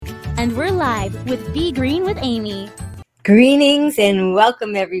And we're live with Be Green with Amy. Greetings and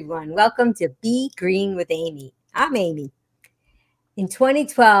welcome, everyone. Welcome to Be Green with Amy. I'm Amy. In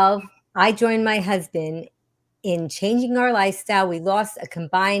 2012, I joined my husband in changing our lifestyle. We lost a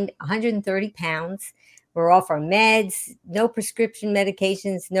combined 130 pounds. We're off our meds, no prescription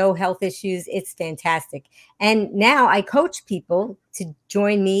medications, no health issues. It's fantastic. And now I coach people to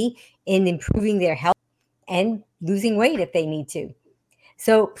join me in improving their health and losing weight if they need to.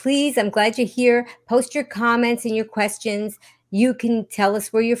 So please, I'm glad you're here. Post your comments and your questions. You can tell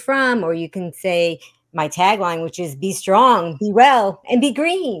us where you're from, or you can say my tagline, which is be strong, be well, and be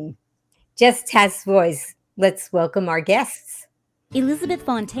green. Just has voice. Let's welcome our guests. Elizabeth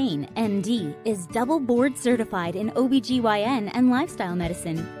Fontaine, MD, is double board certified in OBGYN and lifestyle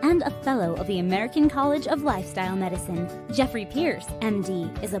medicine and a fellow of the American College of Lifestyle Medicine. Jeffrey Pierce,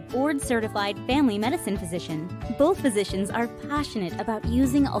 MD, is a board certified family medicine physician. Both physicians are passionate about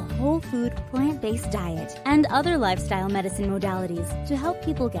using a whole food, plant-based diet and other lifestyle medicine modalities to help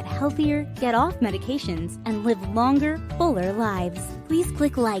people get healthier, get off medications, and live longer, fuller lives. Please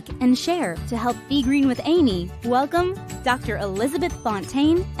click like and share to help Be Green with Amy. Welcome, Dr. Elizabeth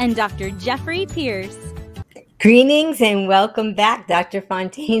Fontaine and Dr. Jeffrey Pierce. Greetings and welcome back, Dr.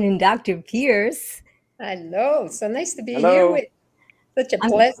 Fontaine and Dr. Pierce. Hello. So nice to be here with such a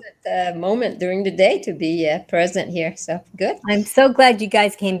pleasant moment during the day to be present here. So good. I'm so glad you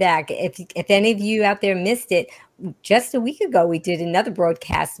guys came back. If any of you out there missed it, just a week ago, we did another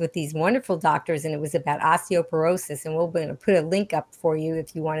broadcast with these wonderful doctors, and it was about osteoporosis. And we're going to put a link up for you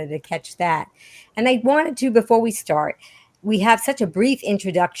if you wanted to catch that. And I wanted to, before we start, we have such a brief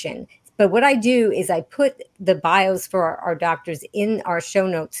introduction. But what I do is I put the bios for our doctors in our show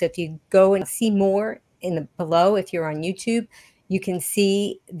notes. So if you go and see more below, if you're on YouTube, you can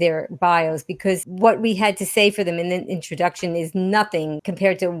see their bios, because what we had to say for them in the introduction is nothing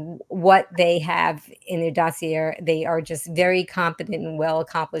compared to what they have in their dossier. They are just very competent and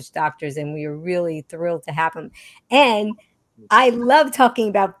well-accomplished doctors, and we are really thrilled to have them. And I love talking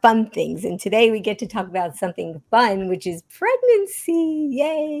about fun things, and today we get to talk about something fun, which is pregnancy.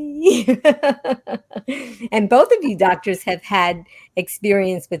 Yay! And both of you doctors have had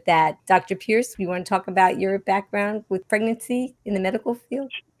experience with that. Dr. Pierce, you want to talk about your background with pregnancy in the medical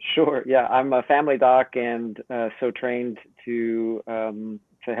field? Sure. Yeah, I'm a family doc and so trained to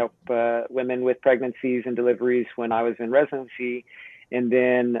help women with pregnancies and deliveries when I was in residency. And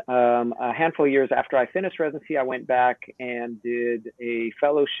then a handful of years after I finished residency, I went back and did a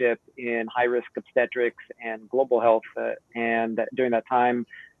fellowship in high-risk obstetrics and global health. And during that time,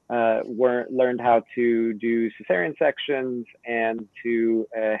 learned how to do cesarean sections and to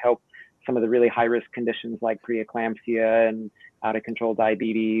help some of the really high-risk conditions like preeclampsia and out-of-control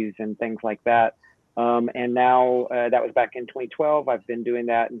diabetes and things like that. And now that was back in 2012. I've been doing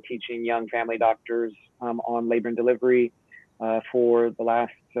that and teaching young family doctors on labor and delivery for the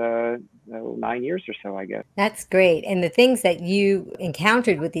last 9 years or so, I guess. That's great. And the things that you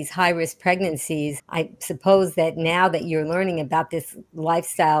encountered with these high-risk pregnancies, I suppose that now that you're learning about this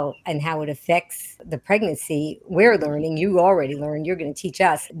lifestyle and how it affects the pregnancy, we're learning, you already learned, you're going to teach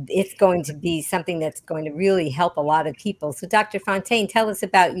us. It's going to be something that's going to really help a lot of people. So Dr. Fontaine, tell us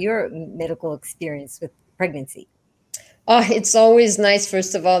about your medical experience with pregnancy. Oh, it's always nice,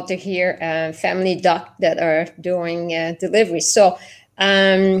 first of all, to hear family doc that are doing delivery. So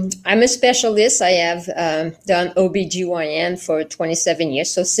I'm a specialist. I have done OBGYN for 27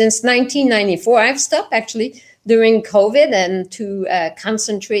 years. So since 1994, I've stopped actually during COVID and to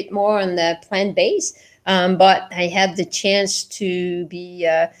concentrate more on the plant-based. But I had the chance to be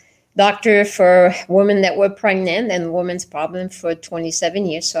a doctor for women that were pregnant and women's problem for 27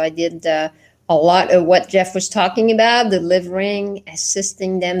 years. So I did a lot of what Jeff was talking about, delivering,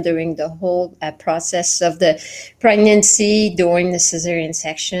 assisting them during the whole process of the pregnancy, during the cesarean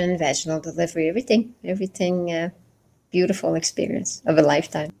section, vaginal delivery, everything, beautiful experience of a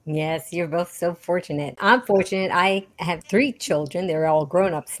lifetime. Yes, you're both so fortunate. I'm fortunate. I have 3 children. They're all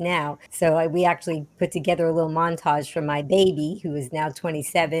grown-ups now. So we actually put together a little montage from my baby, who is now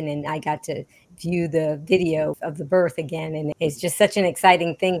 27, and I got to view the video of the birth again. And it's just such an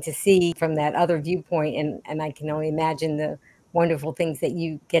exciting thing to see from that other viewpoint. And I can only imagine the wonderful things that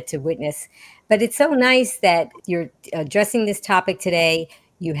you get to witness. But it's so nice that you're addressing this topic today.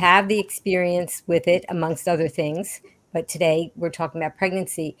 You have the experience with it, amongst other things. But today we're talking about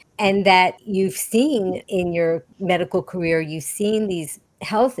pregnancy, and that you've seen in your medical career, you've seen these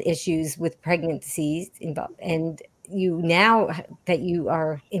health issues with pregnancies involved. And you now that you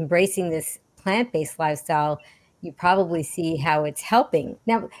are embracing this plant-based lifestyle, you probably see how it's helping.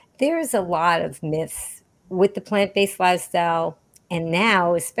 Now, there's a lot of myths with the plant-based lifestyle and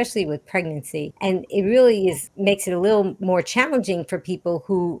now, especially with pregnancy. And it really makes it a little more challenging for people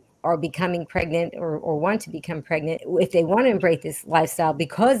who are becoming pregnant or want to become pregnant if they want to embrace this lifestyle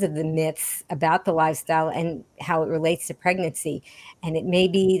because of the myths about the lifestyle and how it relates to pregnancy. And it may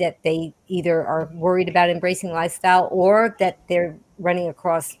be that they either are worried about embracing lifestyle or that they're running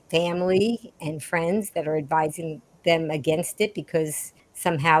across family and friends that are advising them against it because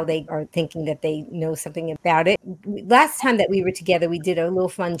somehow they are thinking that they know something about it. Last time that we were together, we did a little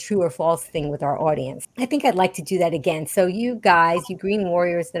fun true or false thing with our audience. I think I'd like to do that again. So you guys, you green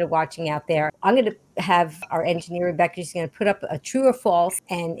warriors that are watching out there, I'm going to have our engineer, Rebecca, she's going to put up a true or false,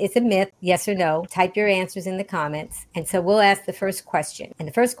 and it's a myth, yes or no. Type your answers in the comments. And so we'll ask the first question. And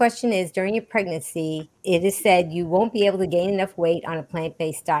the first question is, during your pregnancy, it is said you won't be able to gain enough weight on a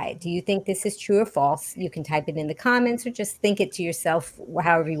plant-based diet. Do you think this is true or false? You can type it in the comments or just think it to yourself,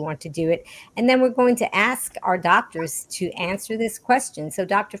 however you want to do it. And then we're going to ask our doctors to answer this question. So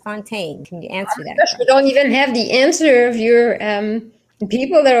Dr. Fontaine, can you answer that? Gosh, we don't even have the answer of your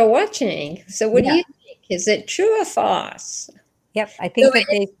people that are watching. So what do you think? Is it true or false? Yep, I think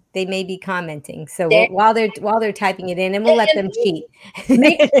that they may be commenting. So while they're typing it in, and we'll let them cheat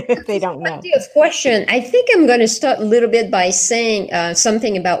if they don't know. Question. I think I'm going to start a little bit by saying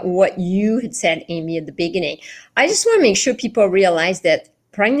something about what you had said, Amy, at the beginning. I just want to make sure people realize that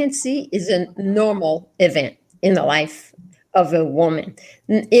pregnancy is a normal event in the life of a woman.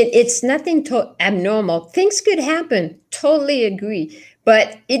 It's nothing abnormal. Things could happen. Totally agree.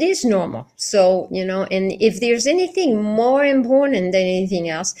 But it is normal. So, and if there's anything more important than anything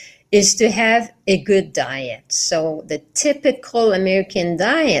else is to have a good diet. So the typical American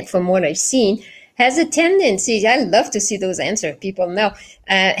diet, from what I've seen, has a tendency, I love to see those answers, people know,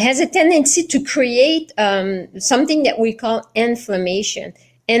 has a tendency to create something that we call inflammation.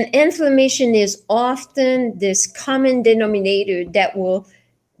 And inflammation is often this common denominator that will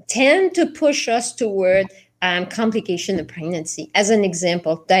tend to push us toward complication of pregnancy. As an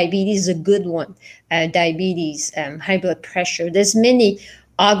example, diabetes is a good one. Diabetes, high blood pressure. There's many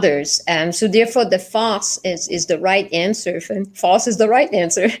others. So therefore, the false is the right answer. False is the right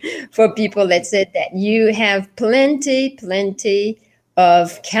answer for people that said that you have plenty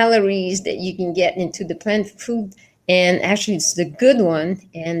of calories that you can get into the plant food. And actually, it's the good one.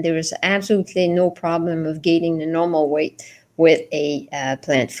 And there is absolutely no problem of gaining the normal weight with a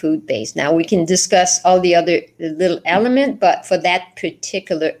plant food base. Now we can discuss all the other little element, but for that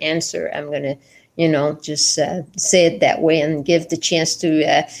particular answer, I'm going to, just say it that way and give the chance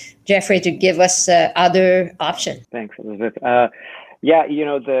to Jeffrey to give us other option. Thanks, Elizabeth.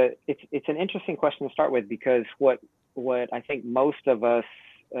 It's an interesting question to start with because what I think most of us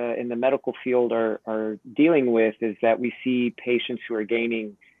in the medical field are dealing with is that we see patients who are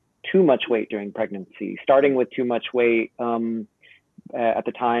gaining too much weight during pregnancy, starting with too much weight at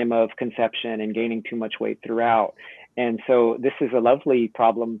the time of conception and gaining too much weight throughout. And so this is a lovely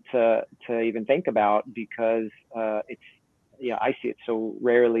problem to even think about because I see it so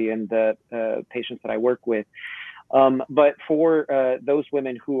rarely in the patients that I work with. But for those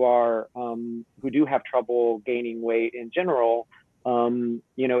women who do have trouble gaining weight in general, in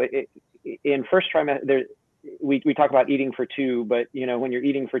first trimester, we talk about eating for two, but when you're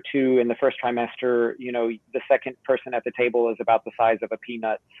eating for two in the first trimester, the second person at the table is about the size of a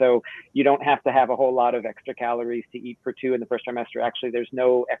peanut. So you don't have to have a whole lot of extra calories to eat for two in the first trimester. Actually, there's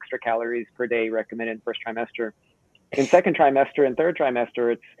no extra calories per day recommended in first trimester. In second trimester and third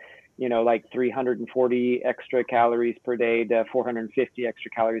trimester, it's like 340 extra calories per day to 450 extra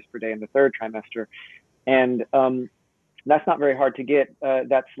calories per day in the third trimester. And that's not very hard to get.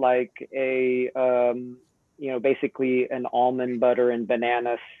 That's like a basically an almond butter and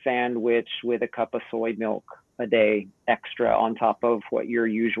banana sandwich with a cup of soy milk a day extra on top of what your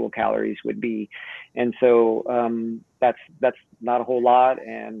usual calories would be. And so that's not a whole lot.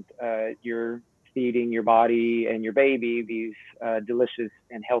 And you're feeding your body and your baby these delicious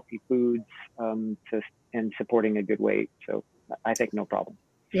and healthy foods and supporting a good weight. So I think no problem.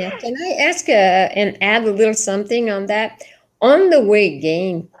 Yeah. Can I ask and add a little something on that? On the weight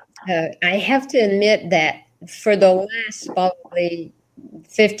gain, I have to admit that for the last probably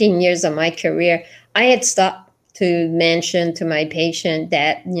 15 years of my career, I had stopped to mention to my patient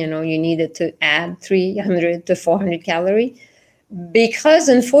that, you needed to add 300 to 400 calories. Because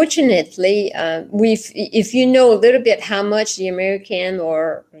unfortunately, if you know a little bit how much the American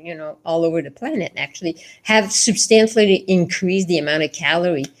or, all over the planet actually have substantially increased the amount of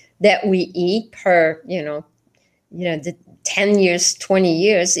calorie that we eat per, the 10 years, 20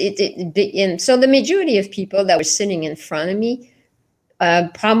 years. And so the majority of people that were sitting in front of me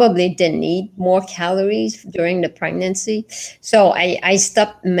probably they need more calories during the pregnancy. So I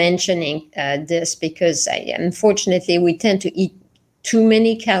stopped mentioning this because unfortunately we tend to eat too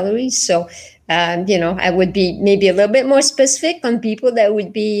many calories. So, I would be maybe a little bit more specific on people that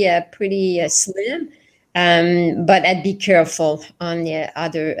would be pretty slim. But I'd be careful on the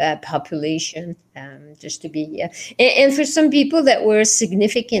other population, just to be. And for some people that were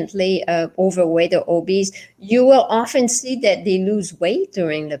significantly overweight or obese, you will often see that they lose weight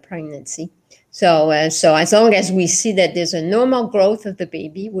during the pregnancy. So as long as we see that there's a normal growth of the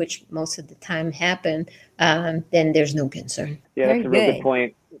baby, which most of the time happen, then there's no concern. Yeah, that's a real good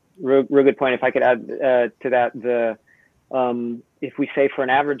point. Real good point. If I could add to that, if we say for an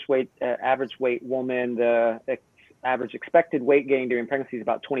average weight woman, the average expected weight gain during pregnancy is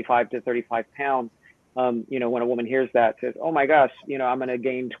about 25 to 35 pounds. When a woman hears that, says, "Oh my gosh, I'm going to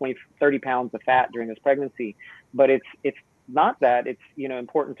gain 30 pounds of fat during this pregnancy," but it's not that. It's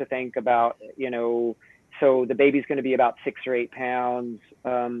important to think about. So the baby's going to be about 6 or 8 pounds.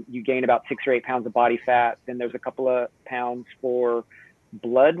 You gain about 6 or 8 pounds of body fat. Then there's a couple of pounds for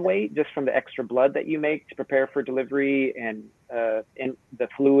blood weight, just from the extra blood that you make to prepare for delivery, and in the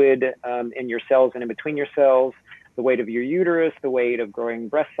fluid in your cells and in between your cells, the weight of your uterus, the weight of growing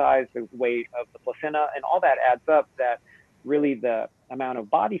breast size, the weight of the placenta, and all that adds up. That really the amount of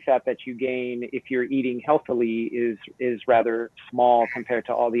body fat that you gain if you're eating healthily is rather small compared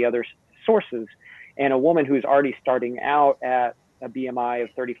to all the other sources. And a woman who's already starting out at a BMI of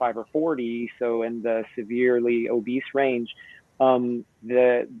 35 or 40, so in the severely obese range,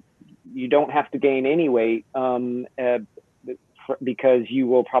 you don't have to gain any weight because you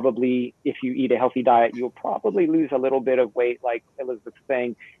will probably, if you eat a healthy diet, you'll probably lose a little bit of weight, like Elizabeth's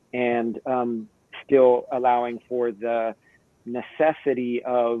saying, and still allowing for the necessity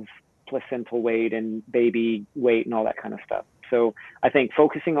of placental weight and baby weight and all that kind of stuff. So I think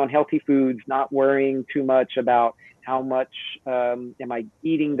focusing on healthy foods, not worrying too much about how much am I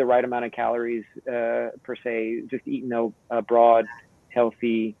eating the right amount of calories per se, just eating a broad,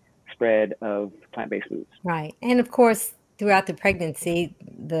 healthy spread of plant-based foods. Right. And of course, throughout the pregnancy,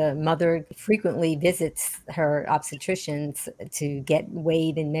 the mother frequently visits her obstetricians to get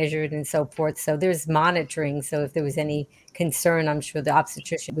weighed and measured and so forth. So there's monitoring. So if there was any concern, I'm sure the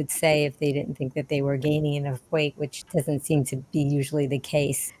obstetrician would say if they didn't think that they were gaining enough weight, which doesn't seem to be usually the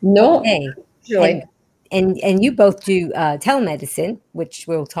case. No. Okay. And you both do telemedicine, which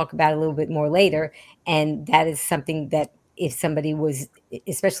we'll talk about a little bit more later. And that is something that if somebody was,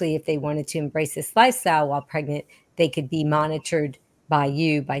 especially if they wanted to embrace this lifestyle while pregnant, they could be monitored by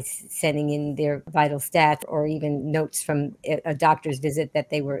you by sending in their vital stats or even notes from a doctor's visit that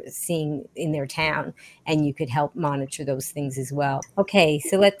they were seeing in their town, and you could help monitor those things as well. Okay,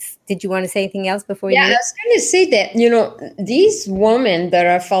 so did you want to say anything else before you? Yeah, I was going to say that, these women that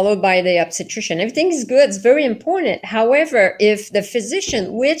are followed by the obstetrician, everything is good. It's very important. However, if the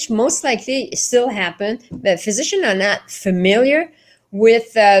physician, which most likely still happen, the physician are not familiar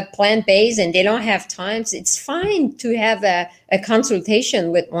with plant-based and they don't have time, it's fine to have a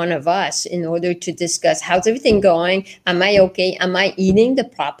consultation with one of us in order to discuss how's everything going. Am I okay? Am I eating the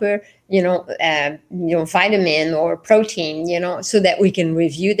proper, vitamin or protein, so that we can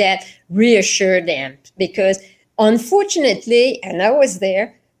review that, reassure them. Because unfortunately, and I was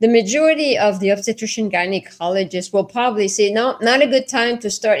there, the majority of the obstetrician gynecologists will probably say, no, not a good time to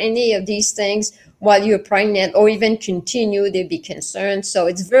start any of these things while you're pregnant, or even continue. They'd be concerned. So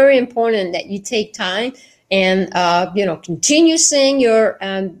it's very important that you take time and, continue seeing your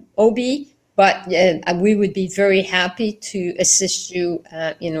OB, but we would be very happy to assist you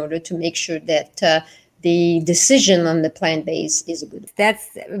in order to make sure that the decision on the plant-based is a good one. That's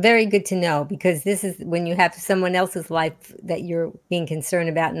very good to know, because this is when you have someone else's life that you're being concerned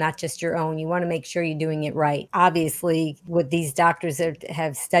about, not just your own. You want to make sure you're doing it right. Obviously, with these doctors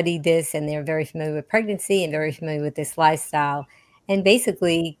have studied this, and they're very familiar with pregnancy and very familiar with this lifestyle. And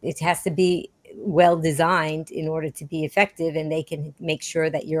basically, it has to be well designed in order to be effective, and they can make sure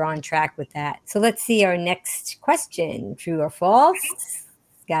that you're on track with that. So let's see our next question. True or false?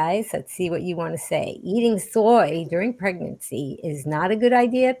 Guys, let's see what you want to say. Eating soy during pregnancy is not a good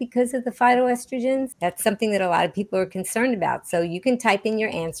idea because of the phytoestrogens. That's something that a lot of people are concerned about. So you can type in your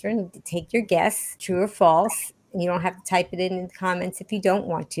answer and take your guess, true or false. You don't have to type it in the comments if you don't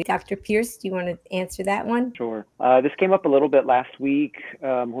want to. Dr. Pierce, do you want to answer that one? Sure. This came up a little bit last week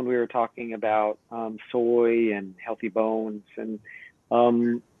when we were talking about soy and healthy bones. And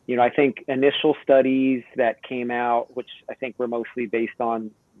I think initial studies that came out, which I think were mostly based on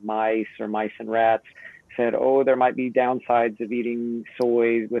mice and rats, said, there might be downsides of eating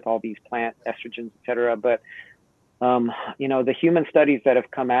soy with all these plant estrogens, et cetera. But The human studies that have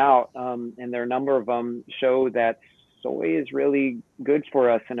come out, and there are a number of them, show that soy is really good for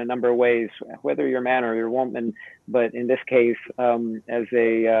us in a number of ways, whether you're a man or you're a woman. But in this case, as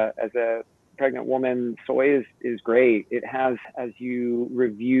a pregnant woman, soy is great. It has, as you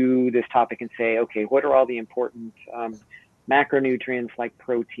review this topic and say, okay, what are all the important macronutrients like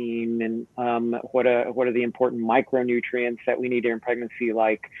protein, and what are the important micronutrients that we need during pregnancy,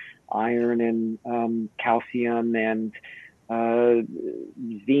 like iron and calcium and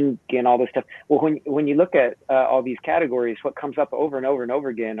zinc and all this stuff. Well, when you look at all these categories, what comes up over and over and over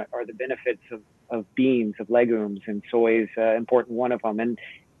again are the benefits of beans, of legumes, and soy is an important one of them. And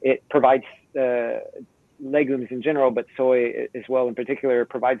it provides legumes in general, but soy as well in particular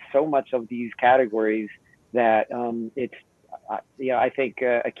provides so much of these categories that it's I think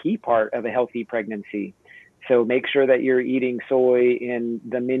a key part of a healthy pregnancy. So make sure that you're eating soy in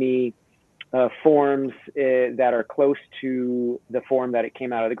the many forms that are close to the form that it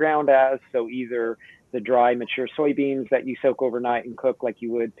came out of the ground as. So either the dry, mature soybeans that you soak overnight and cook like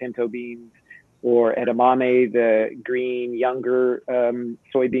you would pinto beans, or edamame, the green, younger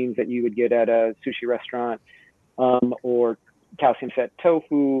soybeans that you would get at a sushi restaurant, or calcium set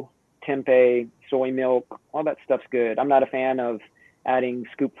tofu, tempeh, soy milk. All that stuff's good. I'm not a fan of adding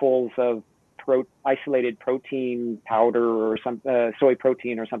scoopfuls of isolated protein powder or some soy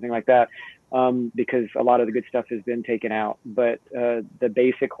protein or something like that, because a lot of the good stuff has been taken out. But the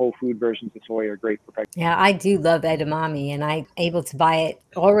basic whole food versions of soy are great for pregnancy. Yeah, I do love edamame, and I'm able to buy it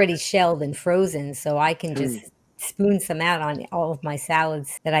already shelled and frozen, so I can just spoon some out on all of my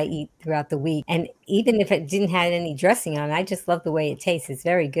salads that I eat throughout the week. And even if it didn't have any dressing on, I just love the way it tastes. It's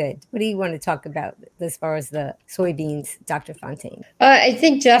very good. What do you want to talk about as far as the soybeans, Dr. Fontaine? I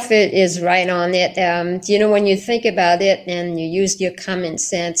think Jeff is right on it. When you think about it and you use your common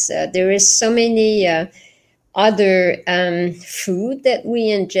sense, there is so many other food that we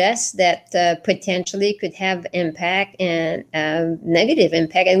ingest that potentially could have impact and negative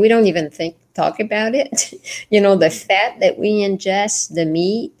impact, and we don't even talk about it. The fat that we ingest, the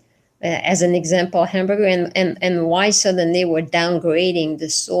meat, as an example, hamburger, and why suddenly we're downgrading the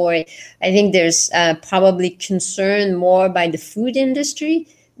soy. I think there's probably concern more by the food industry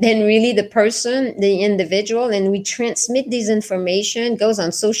than really the person, the individual, and we transmit this information, goes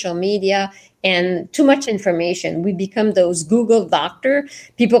on social media, and too much information. We become those Google doctor.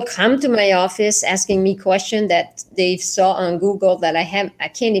 People come to my office asking me questions that they saw on Google that I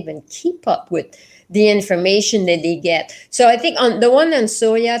can't even keep up with the information that they get. So I think on the one on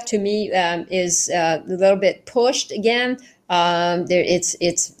soya, to me, is a little bit pushed again.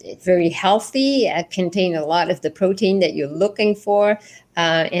 It's very healthy, contain a lot of the protein that you're looking for.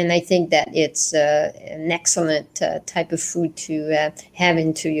 And I think that it's an excellent type of food to have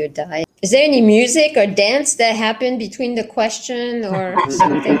into your diet. Is there any music or dance that happened between the question or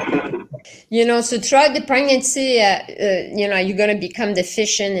something? So throughout the pregnancy, you're going to become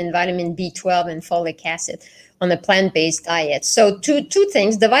deficient in vitamin B12 and folic acid on a plant-based diet. So two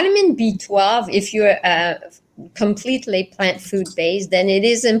things. The vitamin B12, if you're completely plant food based, then it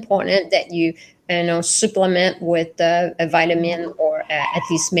is important that you supplement with a vitamin, or at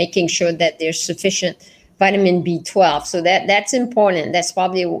least making sure that there's sufficient vitamin B12. So that's important. That's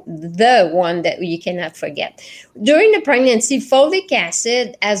probably the one that you cannot forget. During the pregnancy, folic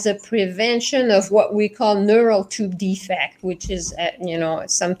acid as a prevention of what we call neural tube defect, which is,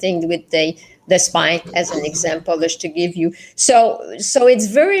 something with the spine, as an example, just to give you. So it's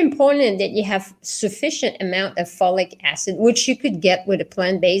very important that you have sufficient amount of folic acid, which you could get with a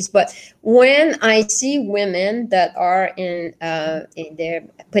plant-based. But when I see women that are in their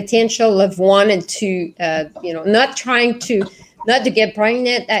potential of wanting to, not to get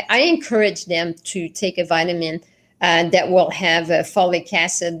pregnant, I encourage them to take a vitamin that will have folic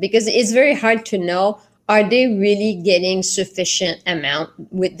acid, because it's very hard to know, are they really getting sufficient amount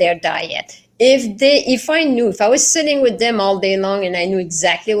with their diet? If I was sitting with them all day long and I knew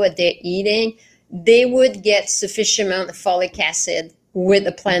exactly what they're eating, they would get sufficient amount of folic acid with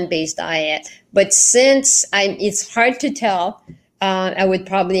a plant-based diet. But since it's hard to tell, I would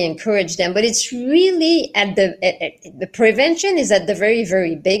probably encourage them. But it's really the prevention is at the very,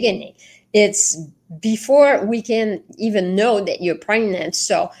 very beginning. It's before we can even know that you're pregnant.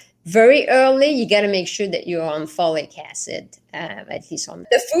 So very early, you got to make sure that you're on folic acid, at least on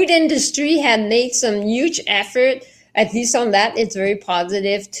the food industry had made some huge effort, at least on that. It's very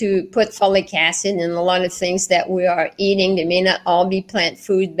positive to put folic acid in a lot of things that we are eating. They may not all be plant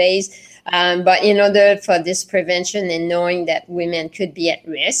food based, but in order for this prevention and knowing that women could be at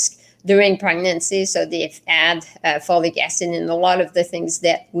risk during pregnancy, so they've added folic acid in a lot of the things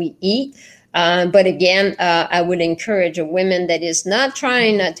that we eat. But again, I would encourage a woman that is not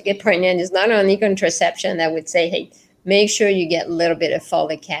trying not to get pregnant, is not on contraception, I would say, hey, make sure you get a little bit of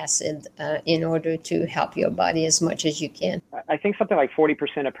folic acid in order to help your body as much as you can. I think something like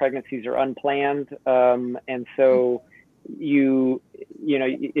 40% of pregnancies are unplanned. And so it's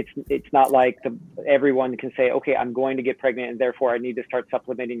not like everyone can say, okay, I'm going to get pregnant and therefore I need to start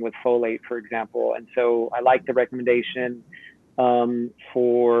supplementing with folate, for example. And so I like the recommendation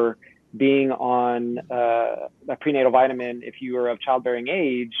for being on a prenatal vitamin if you are of childbearing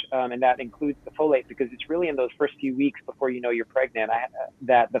age, and that includes the folate, because it's really in those first few weeks before you know you're pregnant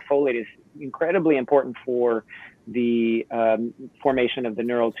that the folate is incredibly important for the formation of the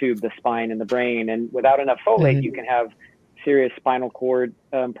neural tube, the spine, and the brain. And without enough folate, you can have serious spinal cord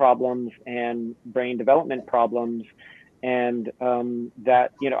problems and brain development problems. And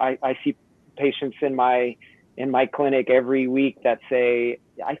that, I see patients in my clinic every week that say,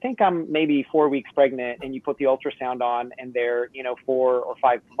 I think I'm maybe 4 weeks pregnant, and you put the ultrasound on and they're 4 or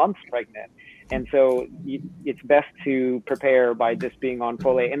 5 months pregnant. And so it's best to prepare by just being on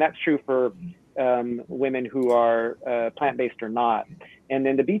folate. And that's true for women who are plant-based or not. And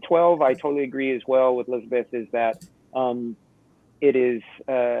then the B12, I totally agree as well with Elizabeth, is that it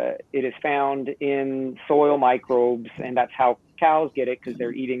is found in soil microbes, and that's how cows get it, because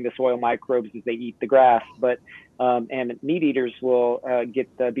they're eating the soil microbes as they eat the grass. But and meat eaters will get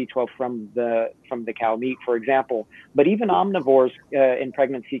the B12 from the cow meat, for example. But even omnivores in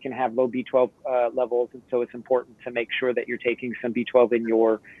pregnancy can have low B12 levels, and so it's important to make sure that you're taking some B12 in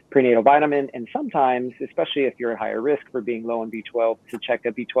your prenatal vitamin. And sometimes, especially if you're at higher risk for being low in B12, to check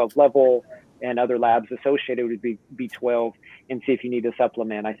a B12 level and other labs associated with B12 and see if you need a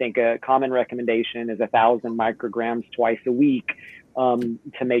supplement. I think a common recommendation is 1,000 micrograms twice a week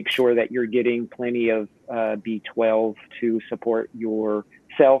to make sure that you're getting plenty of B12 to support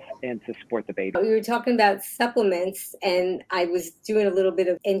yourself and to support the baby. We were talking about supplements, and I was doing a little bit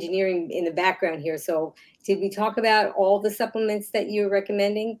of engineering in the background here. So did we talk about all the supplements that you're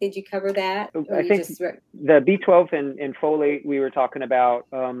recommending? Did you cover that? I think the B12 and folate we were talking about.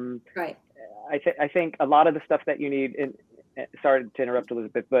 Right. I think a lot of the stuff that you need, and sorry to interrupt,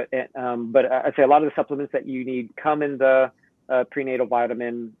 Elizabeth, but I'd say a lot of the supplements that you need come in the prenatal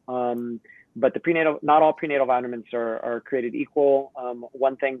vitamin. But not all prenatal vitamins are created equal.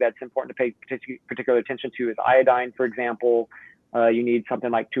 One thing that's important to pay particular attention to is iodine, for example. You need something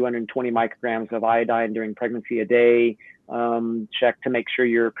like 220 micrograms of iodine during pregnancy a day. Check to make sure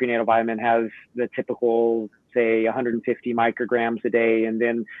your prenatal vitamin has the typical, say, 150 micrograms a day, and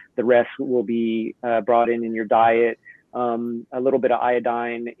then the rest will be brought in your diet. A little bit of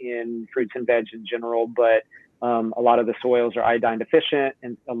iodine in fruits and veg in general, but a lot of the soils are iodine deficient,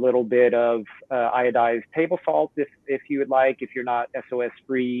 and a little bit of iodized table salt if you would like. If you're not SOS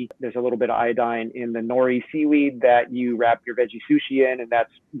free, there's a little bit of iodine in the nori seaweed that you wrap your veggie sushi in, and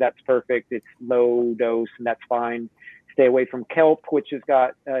that's perfect. It's low dose, and that's fine. Stay away from kelp, which has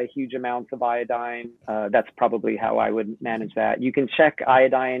got huge amounts of iodine. That's probably how I would manage that. You can check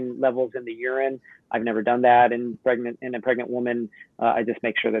iodine levels in the urine. I've never done that in a pregnant woman. I just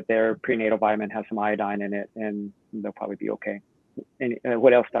make sure that their prenatal vitamin has some iodine in it, and they'll probably be okay. And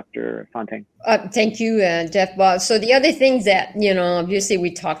what else, Dr. Fontaine? Thank you, Jeff. Well, so the other things that, obviously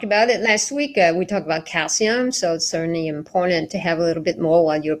we talked about it last week. We talked about calcium. So it's certainly important to have a little bit more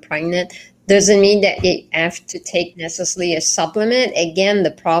while you're pregnant. Doesn't mean that you have to take necessarily a supplement. Again,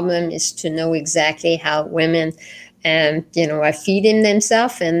 the problem is to know exactly how women are feeding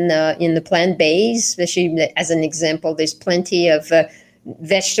themselves, and in the plant-based, especially as an example, there's plenty of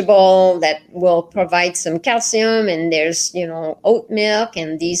vegetable that will provide some calcium, and there's oat milk,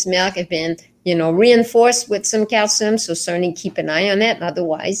 and these milk have been reinforced with some calcium, so certainly keep an eye on that.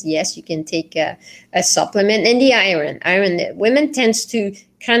 Otherwise, yes, you can take a supplement. And the iron women tends to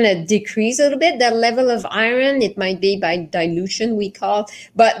kind of decrease a little bit that level of iron. It might be by dilution, we call,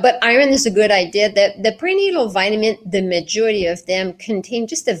 but iron is a good idea. That the prenatal vitamin, the majority of them contain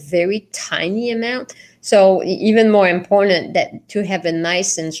just a very tiny amount. So even more important that to have a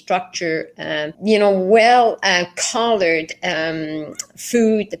nice and structured, well colored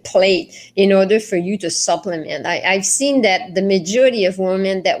food plate in order for you to supplement. I've seen that the majority of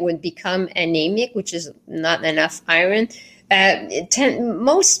women that would become anemic, which is not enough iron,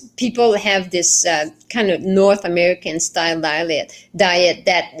 most people have this kind of North American style diet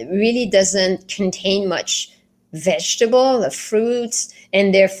that really doesn't contain much vegetable, fruits,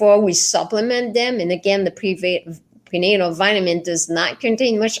 and therefore we supplement them. And again, the prenatal vitamin does not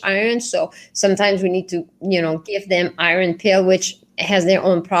contain much iron, so sometimes we need to, give them iron pill, which has their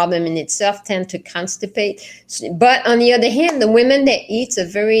own problem in itself, tend to constipate. But on the other hand, the women that eat a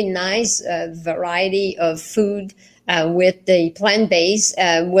very nice variety of food with the plant-based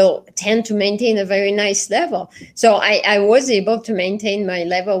will tend to maintain a very nice level. So I was able to maintain my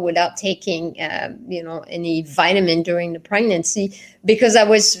level without taking, any vitamin during the pregnancy, because I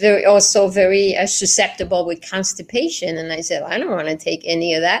was also very susceptible with constipation. And I said, I don't want to take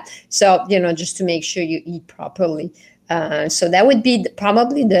any of that. So, just to make sure you eat properly. So that would be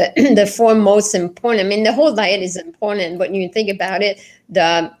probably the four most important. I mean, the whole diet is important, but when you think about it,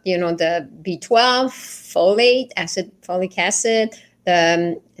 the B12, folate, folic acid,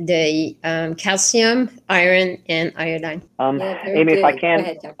 the calcium, iron, and iodine. Amy, if I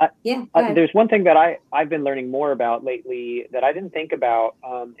can, there's one thing that I've been learning more about lately that I didn't think about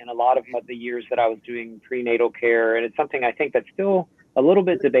in a lot of the years that I was doing prenatal care, and it's something I think that's still a little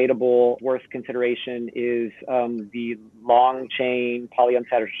bit debatable, worth consideration, is the long chain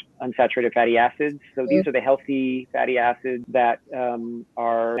polyunsaturated fatty acids. So these are the healthy fatty acids that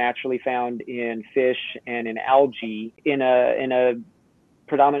are naturally found in fish and in algae. In a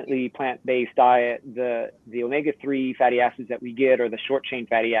predominantly plant-based diet, the omega-3 fatty acids that we get are the short chain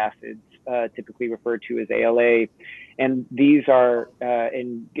fatty acids, typically referred to as ALA. And these are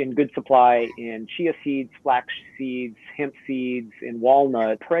in good supply in chia seeds, flax seeds, hemp seeds, and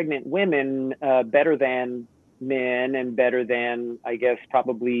walnut. Pregnant women, better than men and better than, I guess,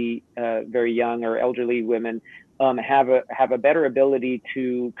 probably very young or elderly women, have a better ability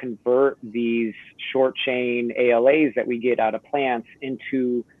to convert these short chain ALAs that we get out of plants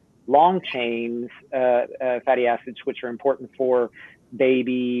into long chains fatty acids, which are important for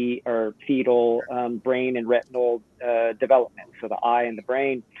baby or fetal brain and retinal development, so the eye and the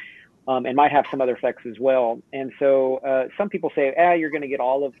brain, and might have some other effects as well. And so some people say, you're going to get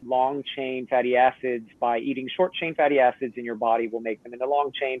all of long chain fatty acids by eating short chain fatty acids, and your body will make them into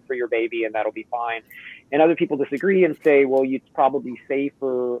long chain for your baby, and that'll be fine. And other people disagree and say, well, it's probably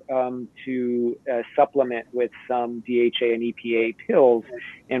safer to supplement with some DHA and EPA pills.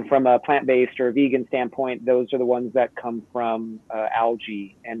 And from a plant-based or a vegan standpoint, those are the ones that come from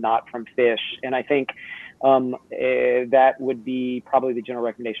algae and not from fish. And I think that would be probably the general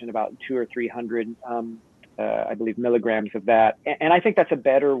recommendation, about 200 or 300, I believe, milligrams of that. And I think that's a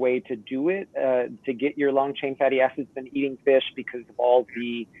better way to do it, to get your long chain fatty acids than eating fish, because of all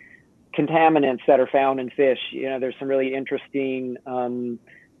the contaminants that are found in fish. There's some really interesting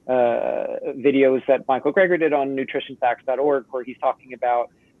videos that Michael Greger did on nutritionfacts.org, where he's talking about,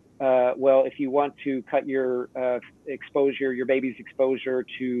 if you want to cut your your baby's exposure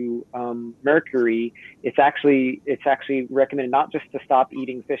to mercury, it's actually recommended not just to stop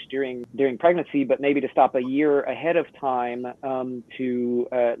eating fish during pregnancy, but maybe to stop a year ahead of time to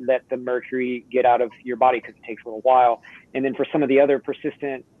let the mercury get out of your body, because it takes a little while. And then for some of the other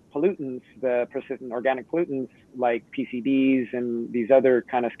persistent pollutants, the persistent organic pollutants like PCBs and these other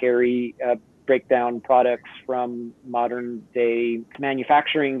kind of scary breakdown products from modern day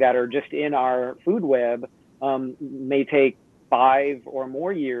manufacturing that are just in our food web, may take 5 or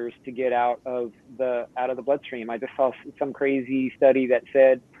more years to get out of the bloodstream. I just saw some crazy study that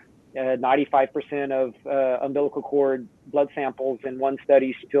said 95% of umbilical cord blood samples in one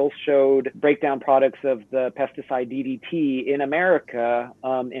study still showed breakdown products of the pesticide DDT in America,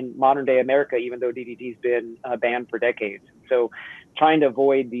 in modern day America, even though DDT's been banned for decades. So trying to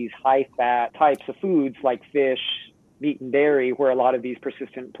avoid these high fat types of foods like fish, meat, and dairy, where a lot of these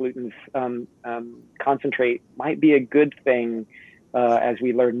persistent pollutants concentrate, might be a good thing as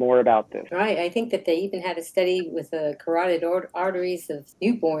we learn more about this. Right. I think that they even had a study with the carotid arteries of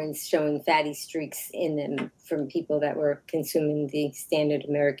newborns showing fatty streaks in them from people that were consuming the standard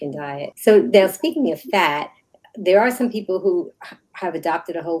American diet. So now, speaking of fat, there are some people who have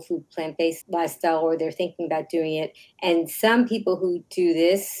adopted a whole food plant-based lifestyle, or they're thinking about doing it. And some people who do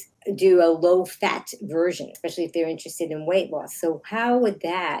this do a low-fat version, especially if they're interested in weight loss. So how would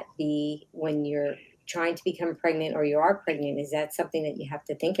that be when you're trying to become pregnant, or you are pregnant? Is that something that you have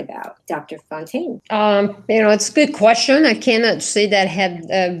to think about, Dr. Fontaine? It's a good question. I cannot say that I had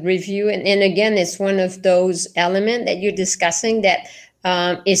a review. And again, it's one of those elements that you're discussing that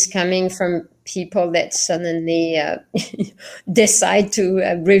is coming from people that suddenly decide to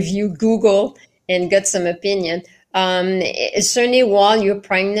review Google and get some opinion. Certainly while you're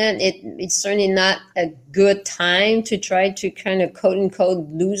pregnant, it's certainly not a good time to try to kind of quote unquote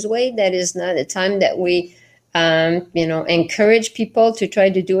lose weight. That is not a time that we, encourage people to try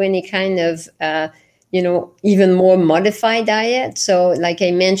to do any kind of, even more modified diet. So like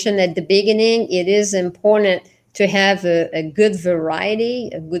I mentioned at the beginning, it is important to have a good variety,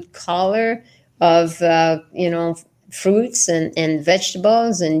 a good color of, fruits and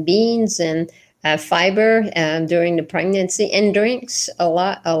vegetables and beans and fiber during the pregnancy, and drinks a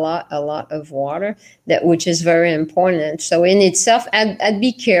lot of water, which is very important. So in itself, I'd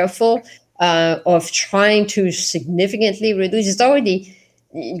be careful of trying to significantly reduce. It's already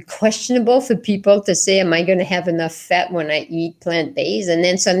questionable for people to say, am I going to have enough fat when I eat plant-based? And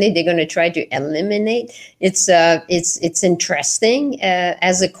then suddenly they're going to try to eliminate. It's interesting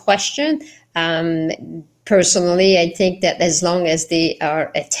as a question. Personally, I think that as long as they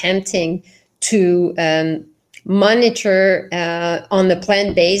are attempting to monitor on the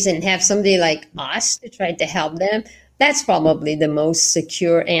plant-based and have somebody like us to try to help them, that's probably the most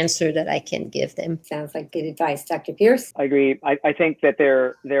secure answer that I can give them. Sounds like good advice. Dr. Pierce? I agree. I think that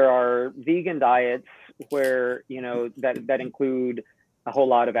there are vegan diets where, that include a whole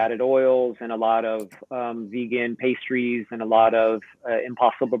lot of added oils and a lot of vegan pastries and a lot of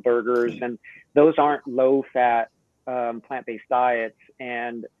Impossible burgers. And those aren't low-fat plant-based diets.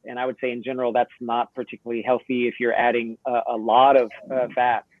 And I would say in general, that's not particularly healthy if you're adding a lot of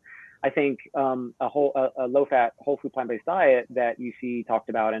fats. I think a low-fat, whole food plant-based diet that you see talked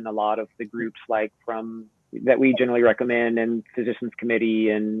about in a lot of the groups, like that we generally recommend, and Physicians Committee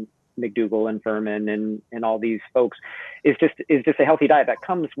and McDougall and Furman and all these folks, is just a healthy diet that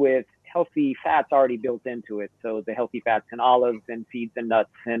comes with healthy fats already built into it. So the healthy fats in olives and seeds and nuts,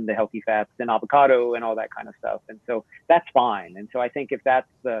 and the healthy fats in avocado and all that kind of stuff. And so that's fine. And so I think if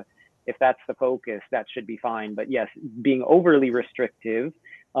that's the focus, that should be fine. But yes, being overly restrictive,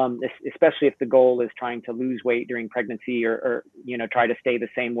 especially if the goal is trying to lose weight during pregnancy or try to stay the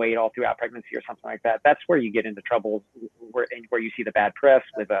same weight all throughout pregnancy or something like that, that's where you get into trouble, where you see the bad press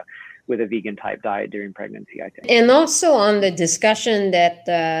with a vegan type diet during pregnancy, I think. And also on the discussion that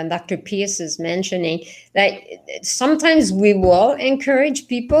Dr. Pierce is mentioning, that sometimes we will encourage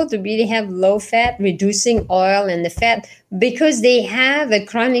people to really have low fat, reducing oil and the fat, because they have a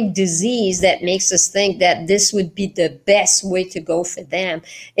chronic disease that makes us think that this would be the best way to go for them.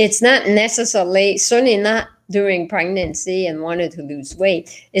 It's not necessarily, certainly not during pregnancy and wanted to lose weight.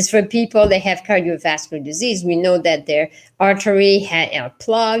 It's for people that have cardiovascular disease. We know that their artery are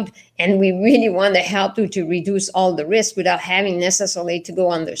plugged, and we really want to help you to reduce all the risk without having necessarily to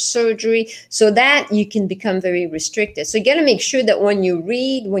go under surgery, so that you can become very restricted. So you got to make sure that when you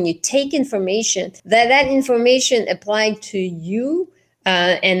read, when you take information, that information applied to you,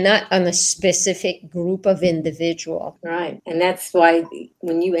 and not on a specific group of individual. Right. And that's why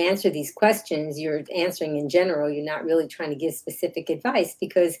when you answer these questions, you're answering in general. You're not really trying to give specific advice,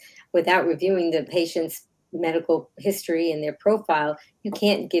 because without reviewing the patient's medical history and their profile, you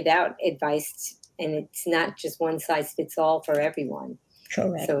can't give out advice, and it's not just one size fits all for everyone.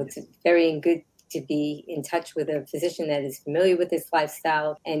 Correct. So it's very good to be in touch with a physician that is familiar with this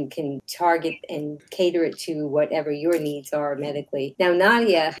lifestyle and can target and cater it to whatever your needs are medically. Now,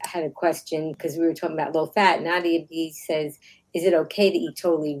 Nadia had a question, because we were talking about low fat. Nadia B says, is it okay to eat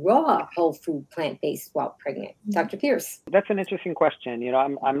totally raw, whole food, plant-based while pregnant? Dr. Pierce. That's an interesting question.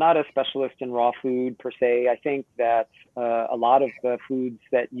 I'm not a specialist in raw food per se. I think that a lot of the foods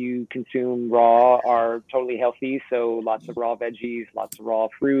that you consume raw are totally healthy. So lots of raw veggies, lots of raw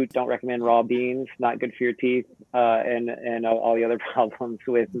fruit. Don't recommend raw beans, not good for your teeth, and all the other problems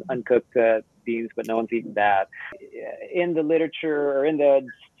with uncooked beans, but no one's eating that. In the literature, or in the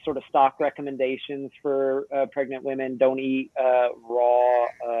sort of stock recommendations for pregnant women, don't eat raw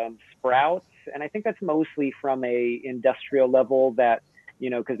sprouts. And I think that's mostly from a industrial level, that,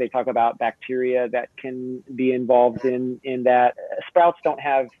 because they talk about bacteria that can be involved in that. Sprouts don't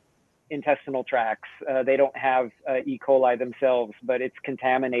have intestinal tracts. They don't have E. coli themselves, but it's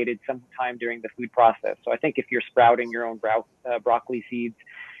contaminated sometime during the food process. So I think if you're sprouting your own broccoli seeds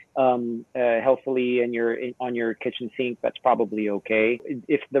healthily and you're on your kitchen sink, that's probably okay.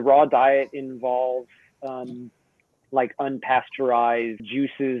 If the raw diet involves like unpasteurized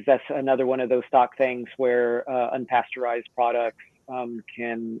juices, that's another one of those stock things where unpasteurized products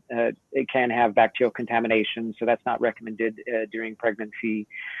can have bacterial contamination, so that's not recommended during pregnancy.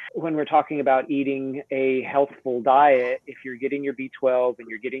 When we're talking about eating a healthful diet, if you're getting your B12 and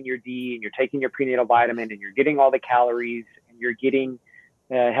you're getting your D and you're taking your prenatal vitamin and you're getting all the calories and you're getting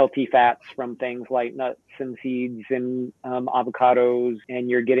healthy fats from things like nuts and seeds and avocados, and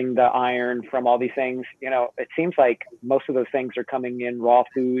you're getting the iron from all these things, it seems like most of those things are coming in raw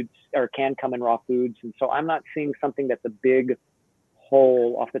foods, or can come in raw foods. And so I'm not seeing something that's a big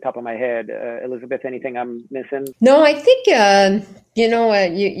hole off the top of my head. Elizabeth, anything I'm missing? No, I think,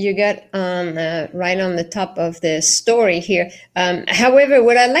 you got right on the top of the story here. However,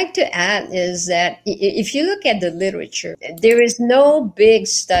 what I'd like to add is that if you look at the literature, there is no big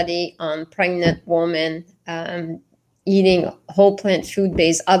study on pregnant women eating whole plant food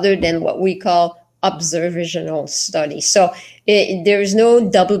base other than what we call observational studies. So there's no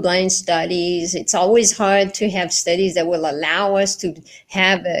double-blind studies. It's always hard to have studies that will allow us to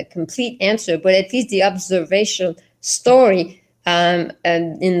have a complete answer, but at least the observational story and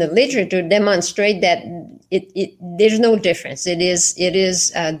in the literature demonstrate that there's no difference. It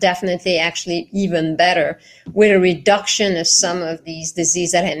is definitely actually even better with a reduction of some of these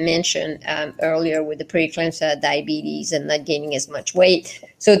diseases that I mentioned earlier with the preeclampsia, diabetes, and not gaining as much weight.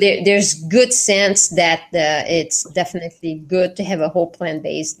 So there's good sense that it's definitely good to have a whole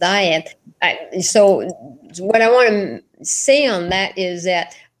plant-based diet. So what I want to say on that is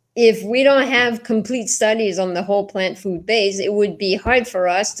that if we don't have complete studies on the whole plant food base, it would be hard for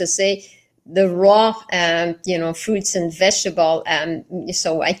us to say the raw, fruits and vegetable.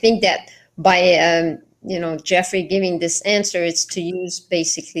 So I think that by, Jeffrey giving this answer, it's to use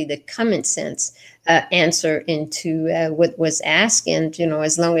basically the common sense answer into what was asked. And,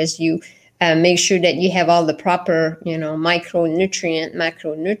 as long as you make sure that you have all the proper, micronutrient,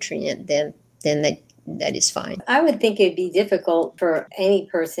 macronutrient, then that is fine. I would think it'd be difficult for any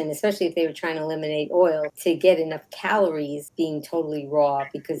person, especially if they were trying to eliminate oil, to get enough calories being totally raw,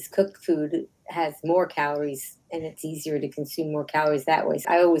 because cooked food has more calories and it's easier to consume more calories that way. So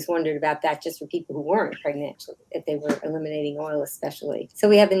I always wondered about that just for people who weren't pregnant, if they were eliminating oil especially. So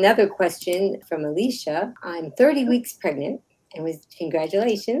we have another question from Alicia. I'm 30 weeks pregnant and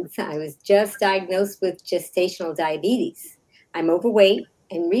congratulations. I was just diagnosed with gestational diabetes. I'm overweight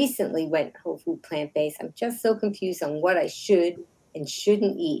and recently went whole food plant-based. I'm just so confused on what I should and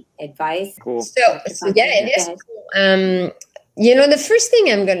shouldn't eat. Advice? Cool. So yeah, it is cool. The first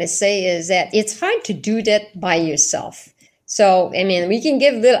thing I'm going to say is that it's hard to do that by yourself. So, we can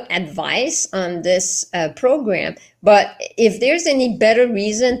give little advice on this program, but if there's any better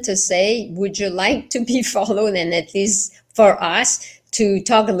reason to say, would you like to be followed, and at least for us, to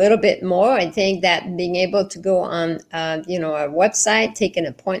talk a little bit more, I think that being able to go on, our website, take an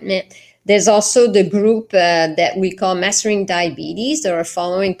appointment. There's also the group that we call Mastering Diabetes. They're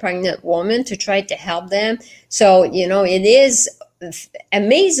following pregnant women to try to help them. So, it is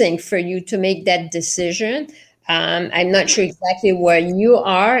amazing for you to make that decision. I'm not sure exactly where you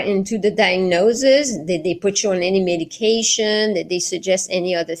are into the diagnosis. Did they put you on any medication? Did they suggest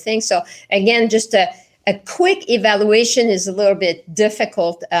any other thing? So again, just a quick evaluation is a little bit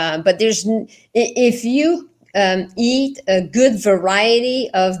difficult, but if you eat a good variety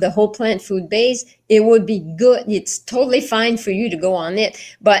of the whole plant food base, it would be good. It's totally fine for you to go on it.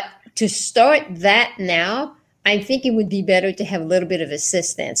 But to start that now, I think it would be better to have a little bit of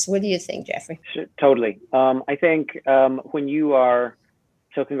assistance. What do you think, Jeffrey? Sure, totally. I think when you are,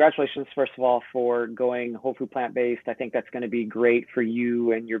 so congratulations, first of all, for going whole food plant-based. I think that's going to be great for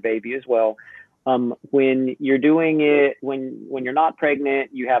you and your baby as well. When you're doing it, when you're not pregnant,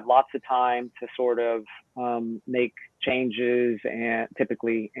 you have lots of time to sort of make changes and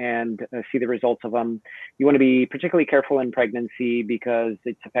see the results of them. You want to be particularly careful in pregnancy because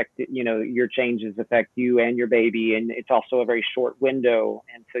your changes affect you and your baby, and it's also a very short window,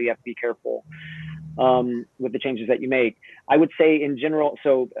 and so you have to be careful with the changes that you make. I would say in general,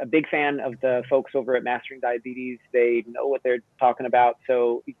 so a big fan of the folks over at Mastering Diabetes. They know what they're talking about.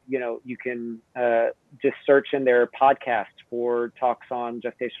 So, you can just search in their podcast for talks on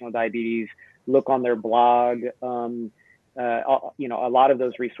gestational diabetes, look on their blog. A lot of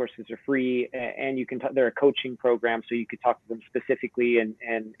those resources are free, and you can, they're a coaching program, so you could talk to them specifically and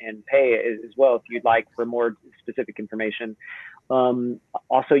pay as well if you'd like for more specific information.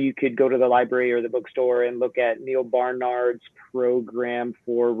 Also, you could go to the library or the bookstore and look at Neal Barnard's program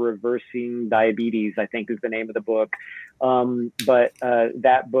for reversing diabetes, I think is the name of the book. But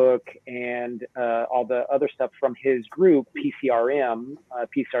that book and all the other stuff from his group, PCRM,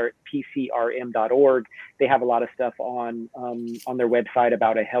 PCRM.org, they have a lot of stuff on their website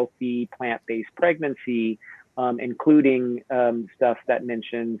about a healthy plant-based pregnancy, including stuff that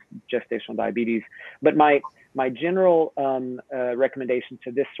mentions gestational diabetes. But my general recommendation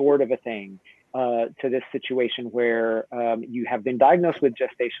to this sort of a thing, to this situation where you have been diagnosed with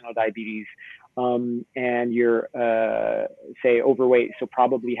gestational diabetes and you're, say, overweight, so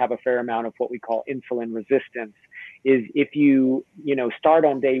probably have a fair amount of what we call insulin resistance, is if you start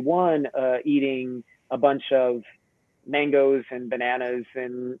on day one eating a bunch of mangoes and bananas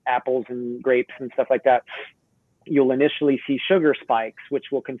and apples and grapes and stuff like that, you'll initially see sugar spikes, which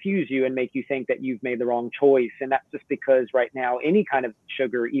will confuse you and make you think that you've made the wrong choice. And that's just because right now, any kind of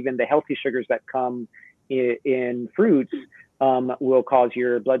sugar, even the healthy sugars that come in fruits, will cause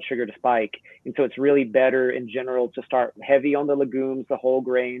your blood sugar to spike. And so it's really better in general to start heavy on the legumes, the whole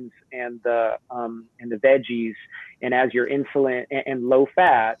grains, and the veggies. And as your insulin and low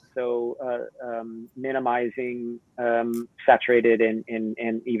fat, so minimizing saturated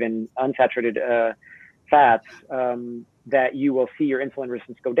and even unsaturated fats, that you will see your insulin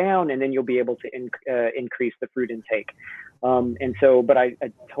resistance go down, and then you'll be able to increase the fruit intake. And so, but I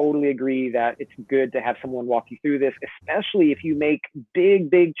totally agree that it's good to have someone walk you through this, especially if you make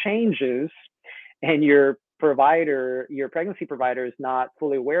big changes and your pregnancy provider is not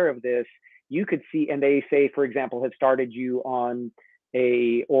fully aware of this. You could see, and they say, for example, have started you on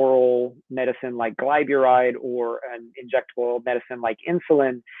a oral medicine like glyburide or an injectable medicine like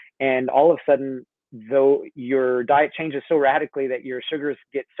insulin, and all of a sudden, though your diet changes so radically that your sugars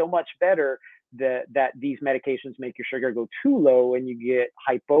get so much better, that these medications make your sugar go too low and you get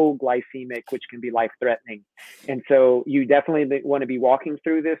hypoglycemic, which can be life-threatening. And so you definitely want to be walking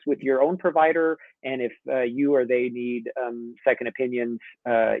through this with your own provider. And if you or they need second opinions,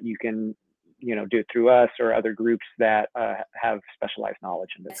 you can do it through us or other groups that have specialized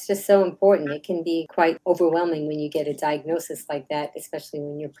knowledge in this. It's just so important. It can be quite overwhelming when you get a diagnosis like that, especially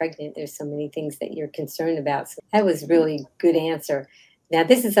when you're pregnant. There's so many things that you're concerned about. So that was really good answer. Now,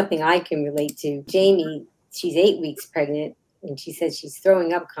 this is something I can relate to. Jamie, she's 8 weeks pregnant, and she says she's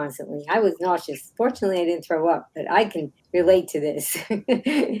throwing up constantly. I was nauseous. Fortunately, I didn't throw up, but I can relate to this.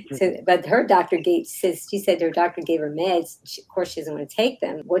 But her doctor said her doctor gave her meds. Of course, she doesn't want to take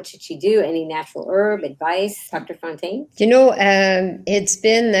them. What should she do? Any natural herb advice, Dr. Fontaine? It's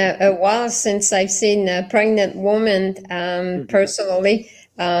been a while since I've seen a pregnant woman personally.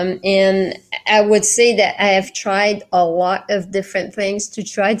 And I would say that I have tried a lot of different things to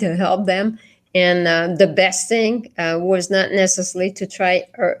try to help them. And the best thing was not necessarily to try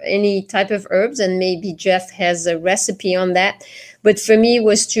any type of herbs, and maybe Jeff has a recipe on that. But for me, it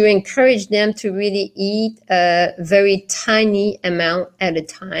was to encourage them to really eat a very tiny amount at a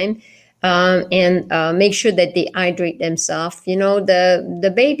time, and make sure that they hydrate themselves.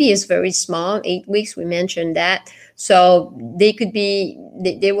 The baby is very small, 8 weeks, we mentioned that. So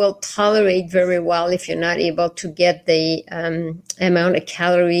they will tolerate very well if you're not able to get the amount of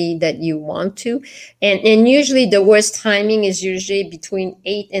calorie that you want to. And usually the worst timing is usually between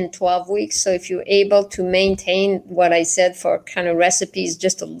 8 and 12 weeks. So if you're able to maintain what I said for kind of recipes,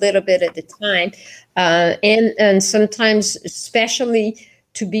 just a little bit at a time, and sometimes especially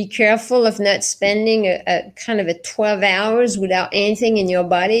to be careful of not spending a kind of a 12 hours without anything in your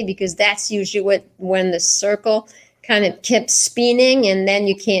body, because that's usually when the circle kind of kept spinning, and then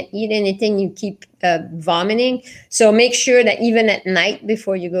you can't eat anything, you keep vomiting. So make sure that even at night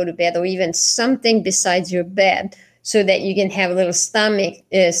before you go to bed, or even something besides your bed, so that you can have a little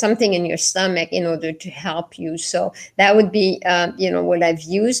something in your stomach in order to help you. So that would be, what I've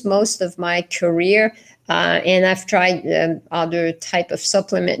used most of my career. And I've tried other type of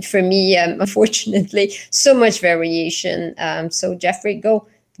supplement. For me, unfortunately, so much variation. So Jeffrey, go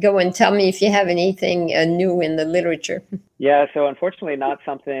and tell me if you have anything new in the literature. Yeah, so unfortunately not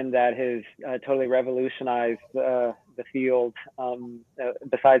something that has totally revolutionized the field,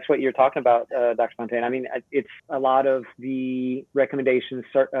 besides what you're talking about, Dr. Fontaine. I mean, it's a lot of the recommendations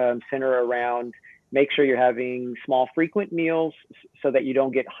center around make sure you're having small, frequent meals so that you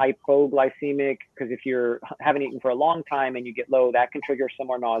don't get hypoglycemic, because if you're haven't eaten for a long time and you get low, that can trigger some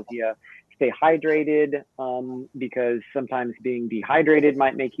more nausea. Stay hydrated, because sometimes being dehydrated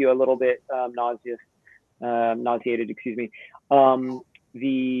might make you a little bit nauseated, excuse me.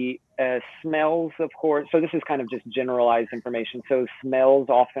 The smells, of course, so this is kind of just generalized information. So smells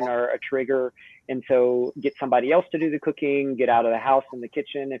often are a trigger. And so get somebody else to do the cooking, get out of the house in the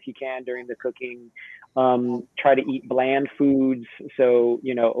kitchen if you can during the cooking. Try to eat bland foods. So,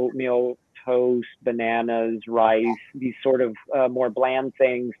 oatmeal, toast, bananas, rice, these sort of more bland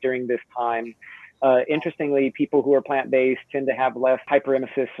things during this time. Interestingly, people who are plant-based tend to have less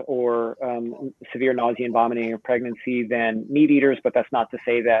hyperemesis or severe nausea and vomiting in pregnancy than meat eaters, but that's not to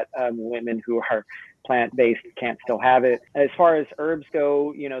say that women who are plant-based can't still have it. As far as herbs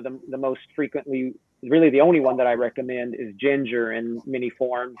go, the most frequently, really the only one that I recommend is ginger in many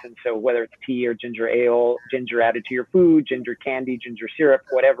forms. And so whether it's tea or ginger ale, ginger added to your food, ginger candy, ginger syrup,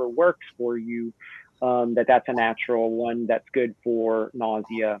 whatever works for you, that's a natural one that's good for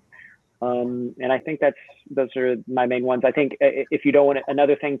nausea. And I think those are my main ones. I think if you don't want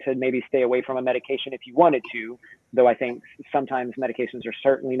another thing to maybe stay away from a medication if you wanted to, though I think sometimes medications are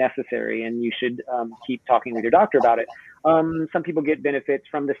certainly necessary and you should keep talking with your doctor about it. Some people get benefits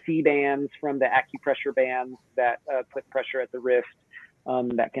from the C-bands, from the acupressure bands that put pressure at the wrist,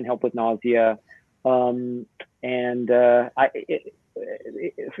 that can help with nausea. As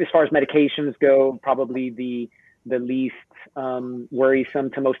far as medications go, probably the least worrisome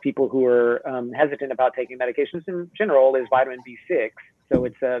to most people who are hesitant about taking medications in general is vitamin B6. So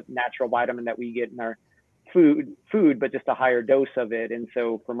it's a natural vitamin that we get in our food, but just a higher dose of it. And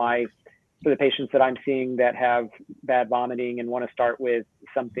so for the patients that I'm seeing that have bad vomiting and want to start with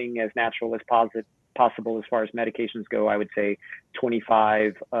something as natural as possible as far as medications go, I would say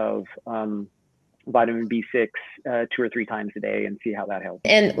 25 of vitamin B6 2 or 3 times a day and see how that helps.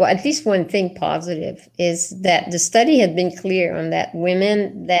 And at least one thing positive is that the study had been clear on that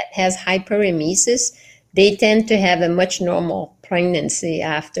women that has hyperemesis, they tend to have a much normal pregnancy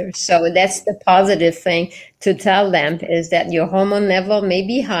after. So that's the positive thing to tell them, is that your hormone level may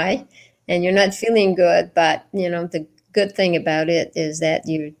be high and you're not feeling good, but the good thing about it is that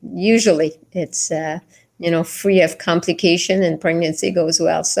it's free of complication and pregnancy goes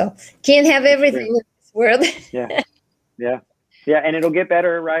well. So can't have everything in this world. Yeah. And it'll get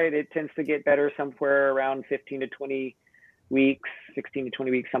better, right? It tends to get better somewhere around 15 to 20 weeks, 16 to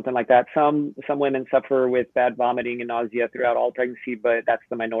 20 weeks, something like that. Some women suffer with bad vomiting and nausea throughout all pregnancy, but that's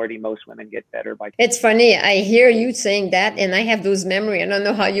the minority. Most women get better by. It's funny. I hear you saying that, and I have those memories. I don't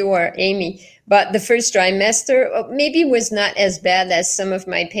know how you are, Amy, but the first trimester maybe was not as bad as some of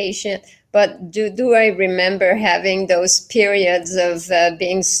my patients. But do I remember having those periods of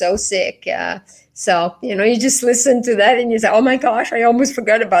being so sick? So, you just listen to that and you say, oh my gosh, I almost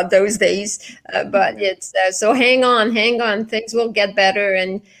forgot about those days. But it's so hang on. Things will get better.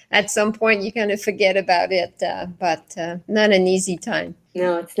 And at some point you kind of forget about it, but not an easy time.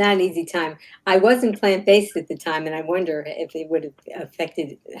 No, it's not an easy time. I wasn't plant-based at the time, and I wonder if it would have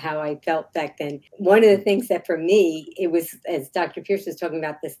affected how I felt back then. One of the things that for me, it was, as Dr. Pierce was talking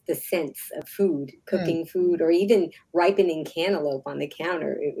about, the sense of food, cooking food, or even ripening cantaloupe on the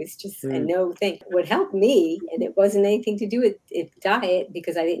counter. It was just a no thing. What helped me, and it wasn't anything to do with diet,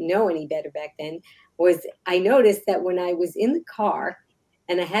 because I didn't know any better back then, was I noticed that when I was in the car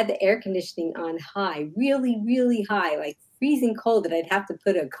and I had the air conditioning on high, really, really high, like freezing cold, that I'd have to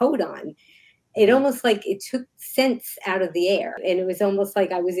put a coat on, it almost like it took sense out of the air. And it was almost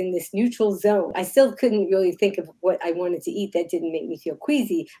like I was in this neutral zone. I still couldn't really think of what I wanted to eat that didn't make me feel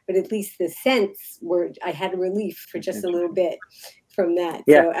queasy, but at least the scents I had a relief for just a little bit from that.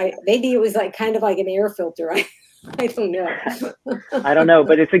 Yeah. So maybe it was kind of like an air filter. I don't know. I don't know,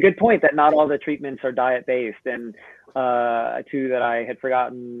 but it's a good point that not all the treatments are diet-based. And two that I had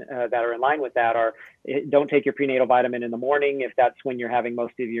forgotten that are in line with that are, don't take your prenatal vitamin in the morning. If that's when you're having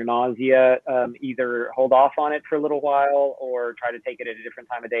most of your nausea, either hold off on it for a little while or try to take it at a different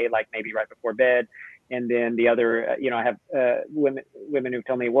time of day, like maybe right before bed. And then the other, I have women who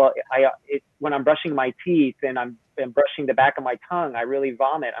tell me, well, when I'm brushing my teeth and I'm brushing the back of my tongue, I really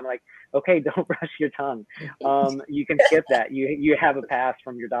vomit. I'm like, okay, don't brush your tongue. You can skip that. You have a pass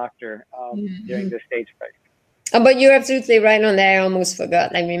from your doctor during this stage of pregnancy. But you're absolutely right on that. I almost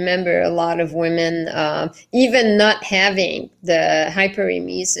forgot. I remember a lot of women, even not having the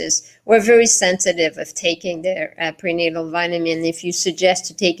hyperemesis, were very sensitive of taking their prenatal vitamin. If you suggest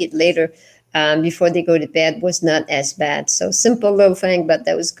to take it later before they go to bed, was not as bad. So simple little thing, but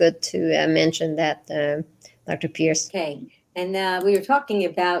that was good to mention that, Dr. Pierce. Okay. And we were talking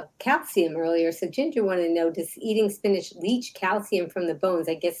about calcium earlier. So Ginger wanted to know, does eating spinach leach calcium from the bones?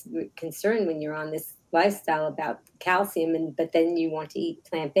 I guess we're concerned when you're on this lifestyle about calcium, but then you want to eat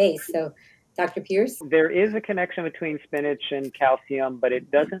plant-based. So Dr. Pierce? There is a connection between spinach and calcium, but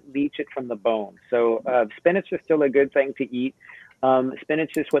it doesn't leach it from the bone. So spinach is still a good thing to eat.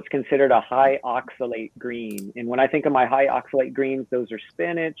 Spinach is what's considered a high oxalate green. And when I think of my high oxalate greens, those are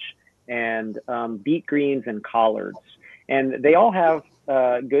spinach and beet greens and collards. And they all have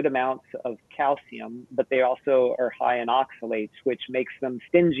good amounts of calcium, but they also are high in oxalates, which makes them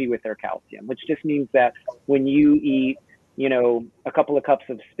stingy with their calcium, which just means that when you eat, a couple of cups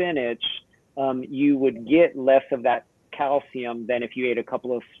of spinach, you would get less of that calcium than if you ate a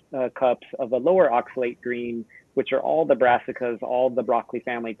couple of cups of a lower oxalate green, which are all the brassicas, all the broccoli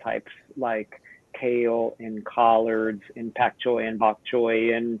family types like kale and collards and pak choi and bok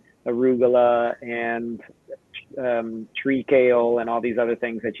choy and arugula and tree kale and all these other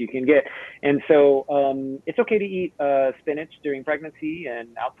things that you can get. And so it's okay to eat spinach during pregnancy and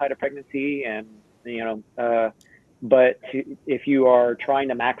outside of pregnancy, and but if you are trying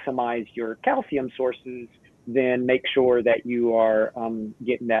to maximize your calcium sources, then make sure that you are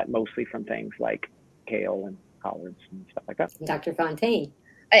getting that mostly from things like kale and collards and stuff like that. Dr. Fontaine.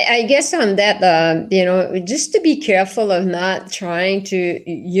 I guess on that, just to be careful of not trying to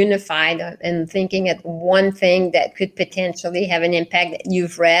unify and thinking at one thing that could potentially have an impact that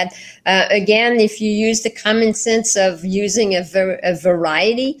you've read. Again, if you use the common sense of using a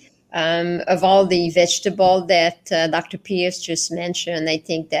variety of all the vegetable that Dr. Pierce just mentioned, I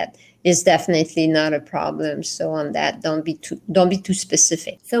think that is definitely not a problem. So on that, don't be too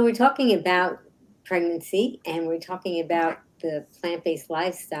specific. So we're talking about pregnancy, and we're talking about the plant-based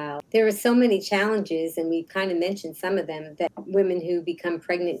lifestyle. There are so many challenges, and we've kind of mentioned some of them, that women who become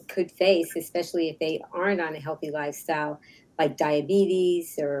pregnant could face, especially if they aren't on a healthy lifestyle, like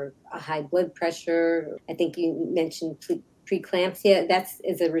diabetes or a high blood pressure. I think you mentioned preeclampsia. That's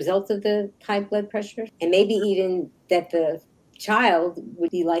as a result of the high blood pressure, and maybe even that the child would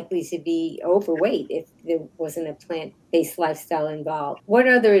be likely to be overweight if there wasn't a plant-based lifestyle involved. What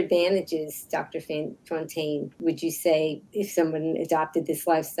other advantages, Dr. Fontaine, would you say if someone adopted this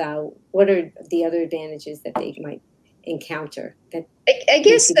lifestyle? What are the other advantages that they might encounter? That I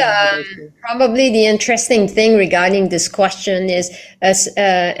guess probably the interesting thing regarding this question is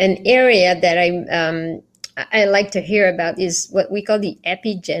an area that I like to hear about is what we call the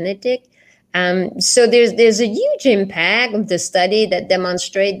epigenetic. So there's a huge impact of the study that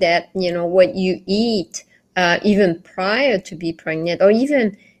demonstrate that, what you eat, even prior to be pregnant, or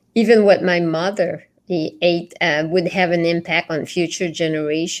even what my mother ate would have an impact on future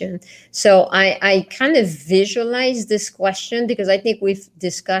generation. So I kind of visualize this question because I think we've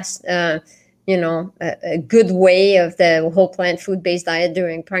discussed, a good way of the whole plant food-based diet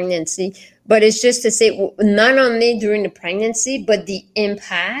during pregnancy. But it's just to say, not only during the pregnancy, but the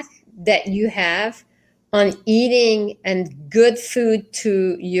impact that you have on eating and good food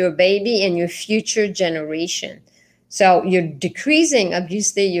to your baby and your future generation. So you're decreasing,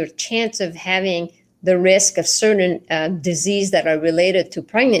 obviously, your chance of having the risk of certain disease that are related to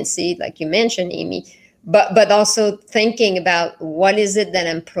pregnancy, like you mentioned, Amy, but also thinking about what is it that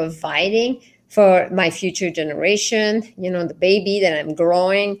I'm providing for my future generation, the baby that I'm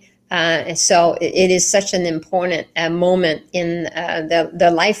growing. And so it is such an important moment in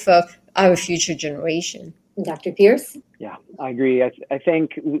the life of our future generation. Dr. Pierce? Yeah, I agree. I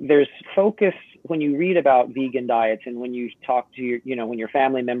think there's focus when you read about vegan diets and when you talk to when your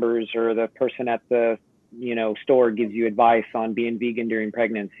family members or the person at the store gives you advice on being vegan during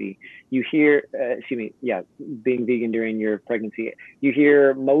pregnancy. You hear, being vegan during your pregnancy, you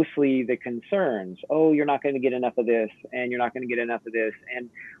hear mostly the concerns. Oh, you're not going to get enough of this, and you're not going to get enough of this, and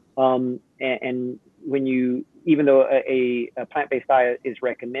when you, even though a plant-based diet is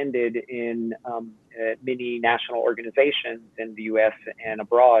recommended in many national organizations in the U.S. and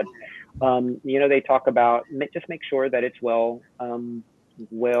abroad, they talk about just make sure that it's well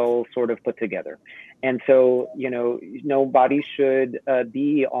sort of put together. And so, nobody should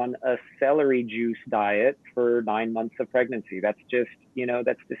be on a celery juice diet for 9 months of pregnancy. That's just,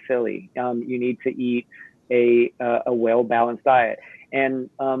 that's just silly. You need to eat a well-balanced diet. And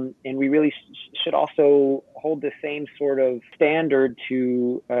we really should also hold the same sort of standard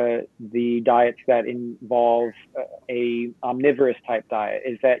to the diets that involve a omnivorous type diet,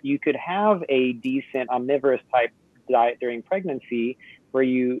 is that you could have a decent omnivorous type diet during pregnancy where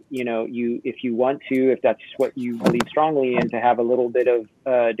you if you want to, if that's what you believe strongly in, to have a little bit of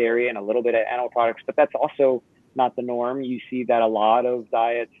dairy and a little bit of animal products, but that's also not the norm. You see that a lot of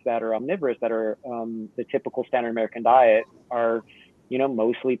diets that are omnivorous, that are the typical standard American diet, are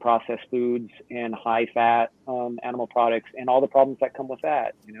mostly processed foods and high fat animal products and all the problems that come with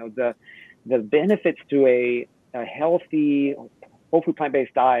that. The benefits to a healthy whole food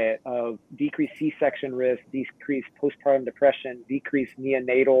plant-based diet of decreased C-section risk, decreased postpartum depression, decreased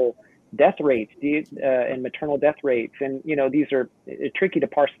neonatal death rates and maternal death rates. And, these are tricky to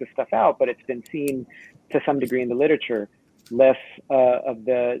parse this stuff out, but it's been seen to some degree in the literature. Less of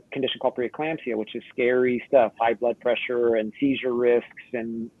the condition called preeclampsia, which is scary stuff, high blood pressure and seizure risks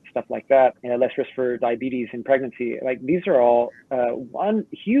and stuff like that, and less risk for diabetes in pregnancy. Like, these are all one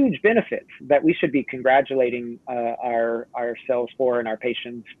huge benefits that we should be congratulating ourselves for, and our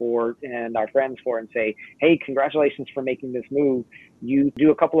patients for, and our friends for, and say, hey, congratulations for making this move. You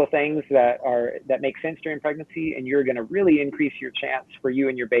do a couple of things that make sense during pregnancy, and you're going to really increase your chance for you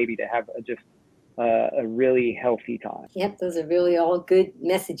and your baby to have a really healthy time. Yep, those are really all good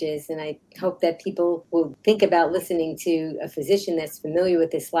messages. And I hope that people will think about listening to a physician that's familiar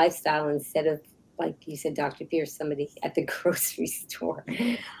with this lifestyle instead of, like you said, Dr. Pierce, somebody at the grocery store.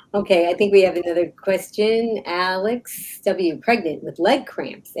 Okay, I think we have another question. Alex W., pregnant with leg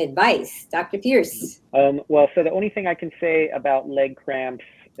cramps. Advice, Dr. Pierce. Well, so the only thing I can say about leg cramps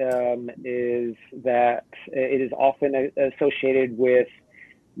is that it is often associated with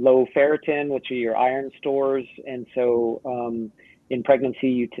low ferritin, which are your iron stores. And so in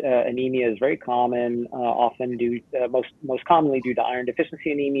pregnancy, anemia is very common, often most commonly due to iron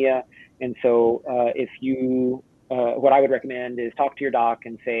deficiency anemia. And so if you, what I would recommend is talk to your doc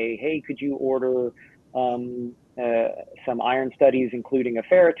and say, hey, could you order some iron studies, including a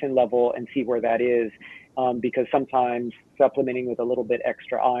ferritin level, and see where that is. Because sometimes supplementing with a little bit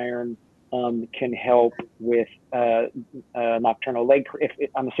extra iron can help with nocturnal leg.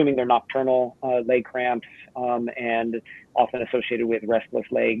 I'm assuming they're nocturnal leg cramps and often associated with restless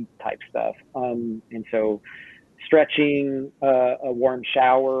leg type stuff. And so stretching, a warm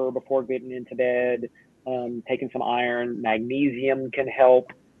shower before getting into bed, taking some iron, magnesium can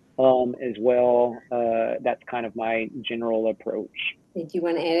help as well. That's kind of my general approach. Did you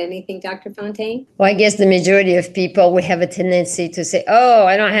want to add anything, Dr. Fontaine? Well, I guess the majority of people, we have a tendency to say, oh,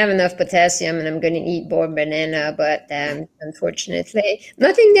 I don't have enough potassium and I'm going to eat more banana. But unfortunately,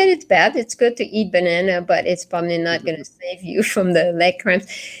 nothing that it's bad. It's good to eat banana, but it's probably not going to save you from the leg cramps.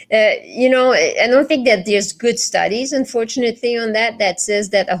 I don't think that there's good studies, unfortunately, on that says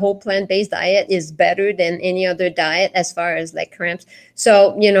that a whole plant-based diet is better than any other diet as far as leg cramps.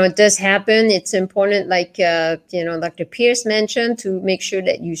 So, it does happen. It's important, like, Dr. Pierce mentioned, to make sure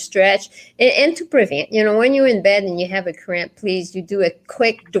that you stretch and to prevent, when you're in bed and you have a cramp, please, you do a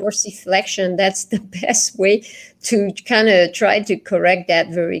quick dorsiflexion. That's the best way to kind of try to correct that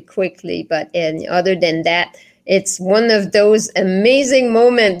very quickly. But other than that, it's one of those amazing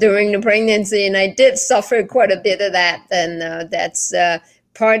moments during the pregnancy. And I did suffer quite a bit of that. And that's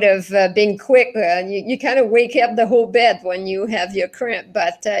part of being quick. You kind of wake up the whole bed when you have your cramp.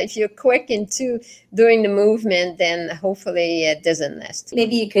 But if you're quick into doing the movement, then hopefully it doesn't last.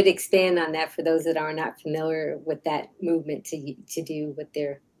 Maybe you could expand on that for those that are not familiar with that movement to do with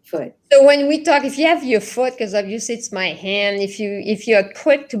their foot. So when we talk, if you have your foot, because obviously it's my hand, if you're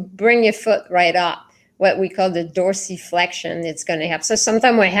quick to bring your foot right up, what we call the dorsiflexion, it's going to happen. So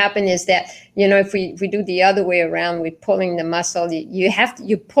sometimes what happens is that, if we do the other way around, we're pulling the muscle,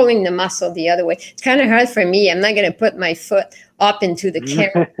 you're pulling the muscle the other way. It's kind of hard for me. I'm not going to put my foot up into the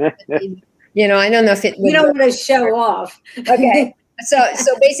camera. I don't know if it would. You don't want to show off. Okay. So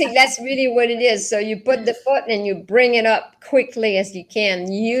basically that's really what it is. So you put the foot and you bring it up quickly as you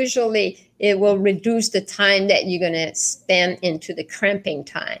can. Usually it will reduce the time that you're going to spend into the cramping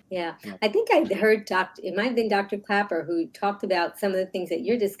time. Yeah. I think I heard it might have been Dr. Clapper who talked about some of the things that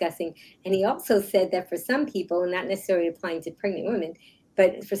you're discussing. And he also said that for some people, not necessarily applying to pregnant women,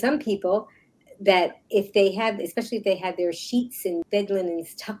 but for some people, that especially if they have their sheets and bed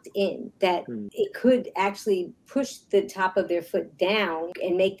linens tucked in, that it could actually push the top of their foot down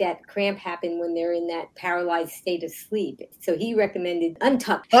and make that cramp happen when they're in that paralyzed state of sleep. So he recommended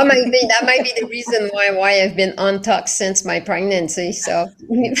untucked. That might be the reason why I've been untucked since my pregnancy. So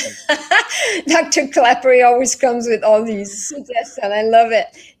Dr. Clapper always comes with all these suggestions. I love it.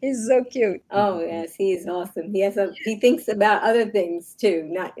 He's so cute. Oh yes, he is awesome. He thinks about other things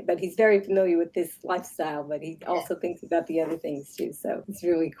too, but he's very familiar with this lifestyle, but he also thinks about the other things too. So it's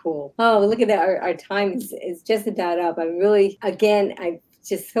really cool. Oh, look at that. Our time is just about up. I'm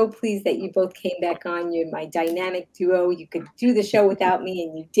just so pleased that you both came back on. You're my dynamic duo. You could do the show without me,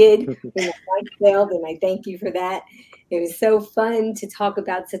 and you did when the light failed, and I thank you for that. It was so fun to talk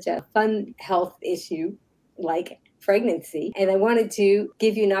about such a fun health issue like pregnancy. And I wanted to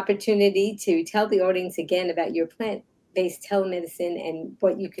give you an opportunity to tell the audience again about your plant-based telemedicine and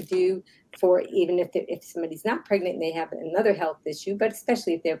what you could do for even if somebody's not pregnant and they have another health issue, but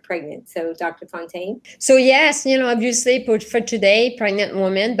especially if they're pregnant. So Dr. Fontaine? So yes, obviously for today, pregnant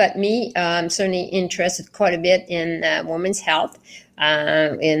women, but me, I'm certainly interested quite a bit in women's health.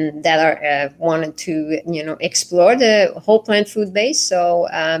 And that are wanted to, explore the whole plant food base. So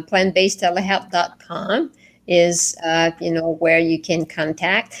plantbasedtelehealth.com is, where you can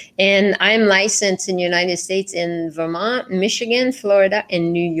contact. And I'm licensed in the United States in Vermont, Michigan, Florida,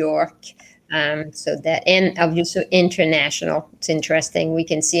 and New York. So that, and obviously international. It's interesting. We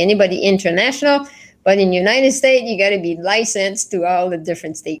can see anybody international, but in the United States, you got to be licensed to all the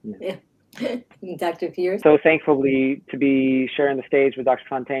different states. Yeah. Dr. Pierce? So thankfully to be sharing the stage with Dr.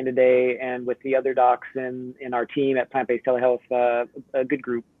 Fontaine today and with the other docs in our team at Plant-Based Telehealth, a good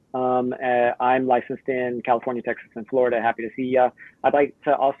group. I'm licensed in California, Texas, and Florida. Happy to see you. I'd like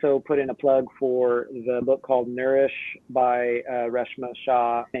to also put in a plug for the book called Nourish by Reshma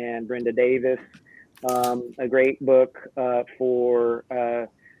Shah and Brenda Davis. A great book for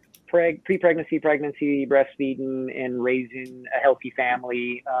pre-pregnancy, pregnancy, breastfeeding, and raising a healthy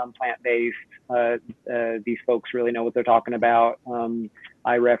family, plant-based. These folks really know what they're talking about.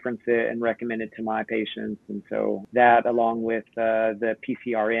 I reference it and recommend it to my patients. And so that, along with the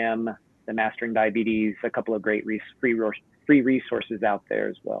PCRM, the Mastering Diabetes, a couple of great free resources out there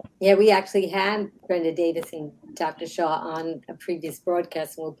as well. Yeah, we actually had Brenda Davis and Dr. Shaw on a previous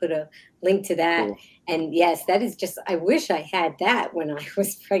broadcast, and we'll put a link to that. Cool. And yes, that is just, I wish I had that when I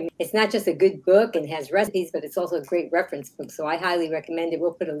was pregnant. It's not just a good book and has recipes, but it's also a great reference book. So I highly recommend it.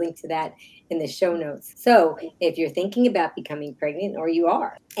 We'll put a link to that in the show notes. So if you're thinking about becoming pregnant, or you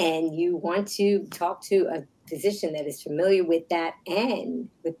are, and you want to talk to a physician that is familiar with that and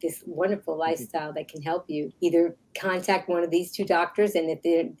with this wonderful lifestyle that can help you, either contact one of these two doctors, and if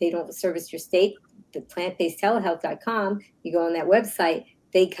they don't service your state, the plantbasedtelehealth.com, you go on that website,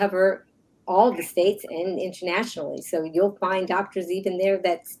 they cover all the states and internationally. So you'll find doctors even there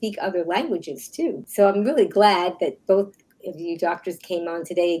that speak other languages too. So I'm really glad that both of you doctors came on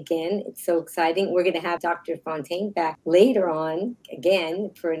today again. It's so exciting. We're going to have Dr. Fontaine back later on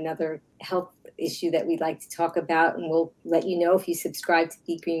again for another health issue that we'd like to talk about, and we'll let you know. If you subscribe to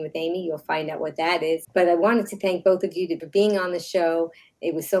Be Green with Amy, you'll find out what that is. But I wanted to thank both of you for being on the show.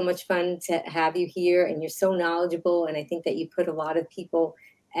 It was so much fun to have you here, and you're so knowledgeable, and I think that you put a lot of people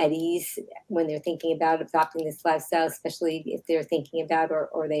at ease when they're thinking about adopting this lifestyle, especially if they're thinking about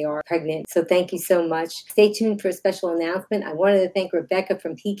or they are pregnant. So thank you so much. Stay tuned for a special announcement. I wanted to thank Rebecca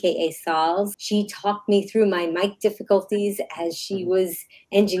from PKA Solves. She talked me through my mic difficulties as she was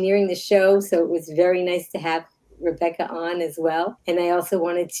engineering the show, so it was very nice to have Rebecca on as well. And I also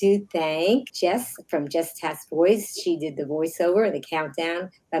wanted to thank Jess from Jess Task Voice. She did the voiceover, the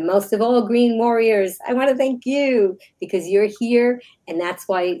countdown. But most of all, Green Warriors, I want to thank you because you're here. And that's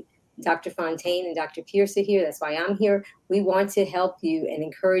why Dr. Fontaine and Dr. Pierce are here. That's why I'm here. We want to help you and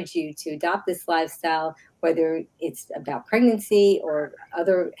encourage you to adopt this lifestyle, whether it's about pregnancy or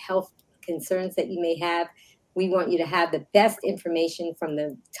other health concerns that you may have. We want you to have the best information from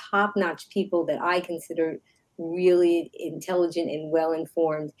the top-notch people that I consider really intelligent and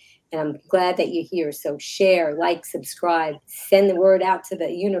well-informed. And I'm glad that you're here. So share, like, subscribe, send the word out to the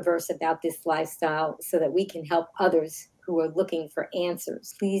universe about this lifestyle so that we can help others who are looking for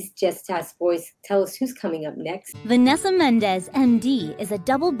answers. Please, Jess Task Voice, tell us who's coming up next. Vanessa Mendez, MD, is a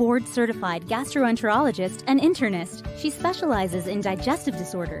double board certified gastroenterologist and internist. She specializes in digestive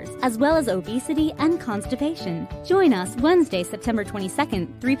disorders, as well as obesity and constipation. Join us Wednesday, September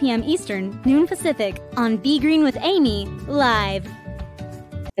 22nd, 3 p.m. Eastern, noon Pacific, on Be Green with Amy, live.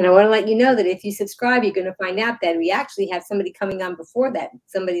 And I want to let you know that if you subscribe, you're going to find out that we actually have somebody coming on before that,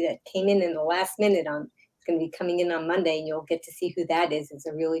 somebody that came in the last minute on. It's going to be coming in on Monday, and you'll get to see who that is. It's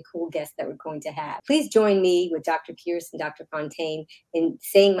a really cool guest that we're going to have. Please join me with Dr. Pierce and Dr. Fontaine in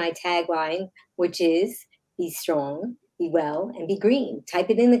saying my tagline, which is be strong, be well, and be green.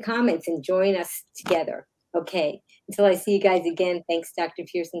 Type it in the comments and join us together. Okay. Until I see you guys again, thanks, Dr.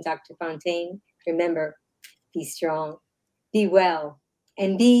 Pierce and Dr. Fontaine. Remember, be strong, be well,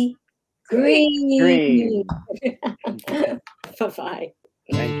 and be green. Green. Bye-bye.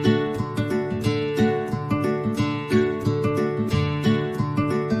 Thank you.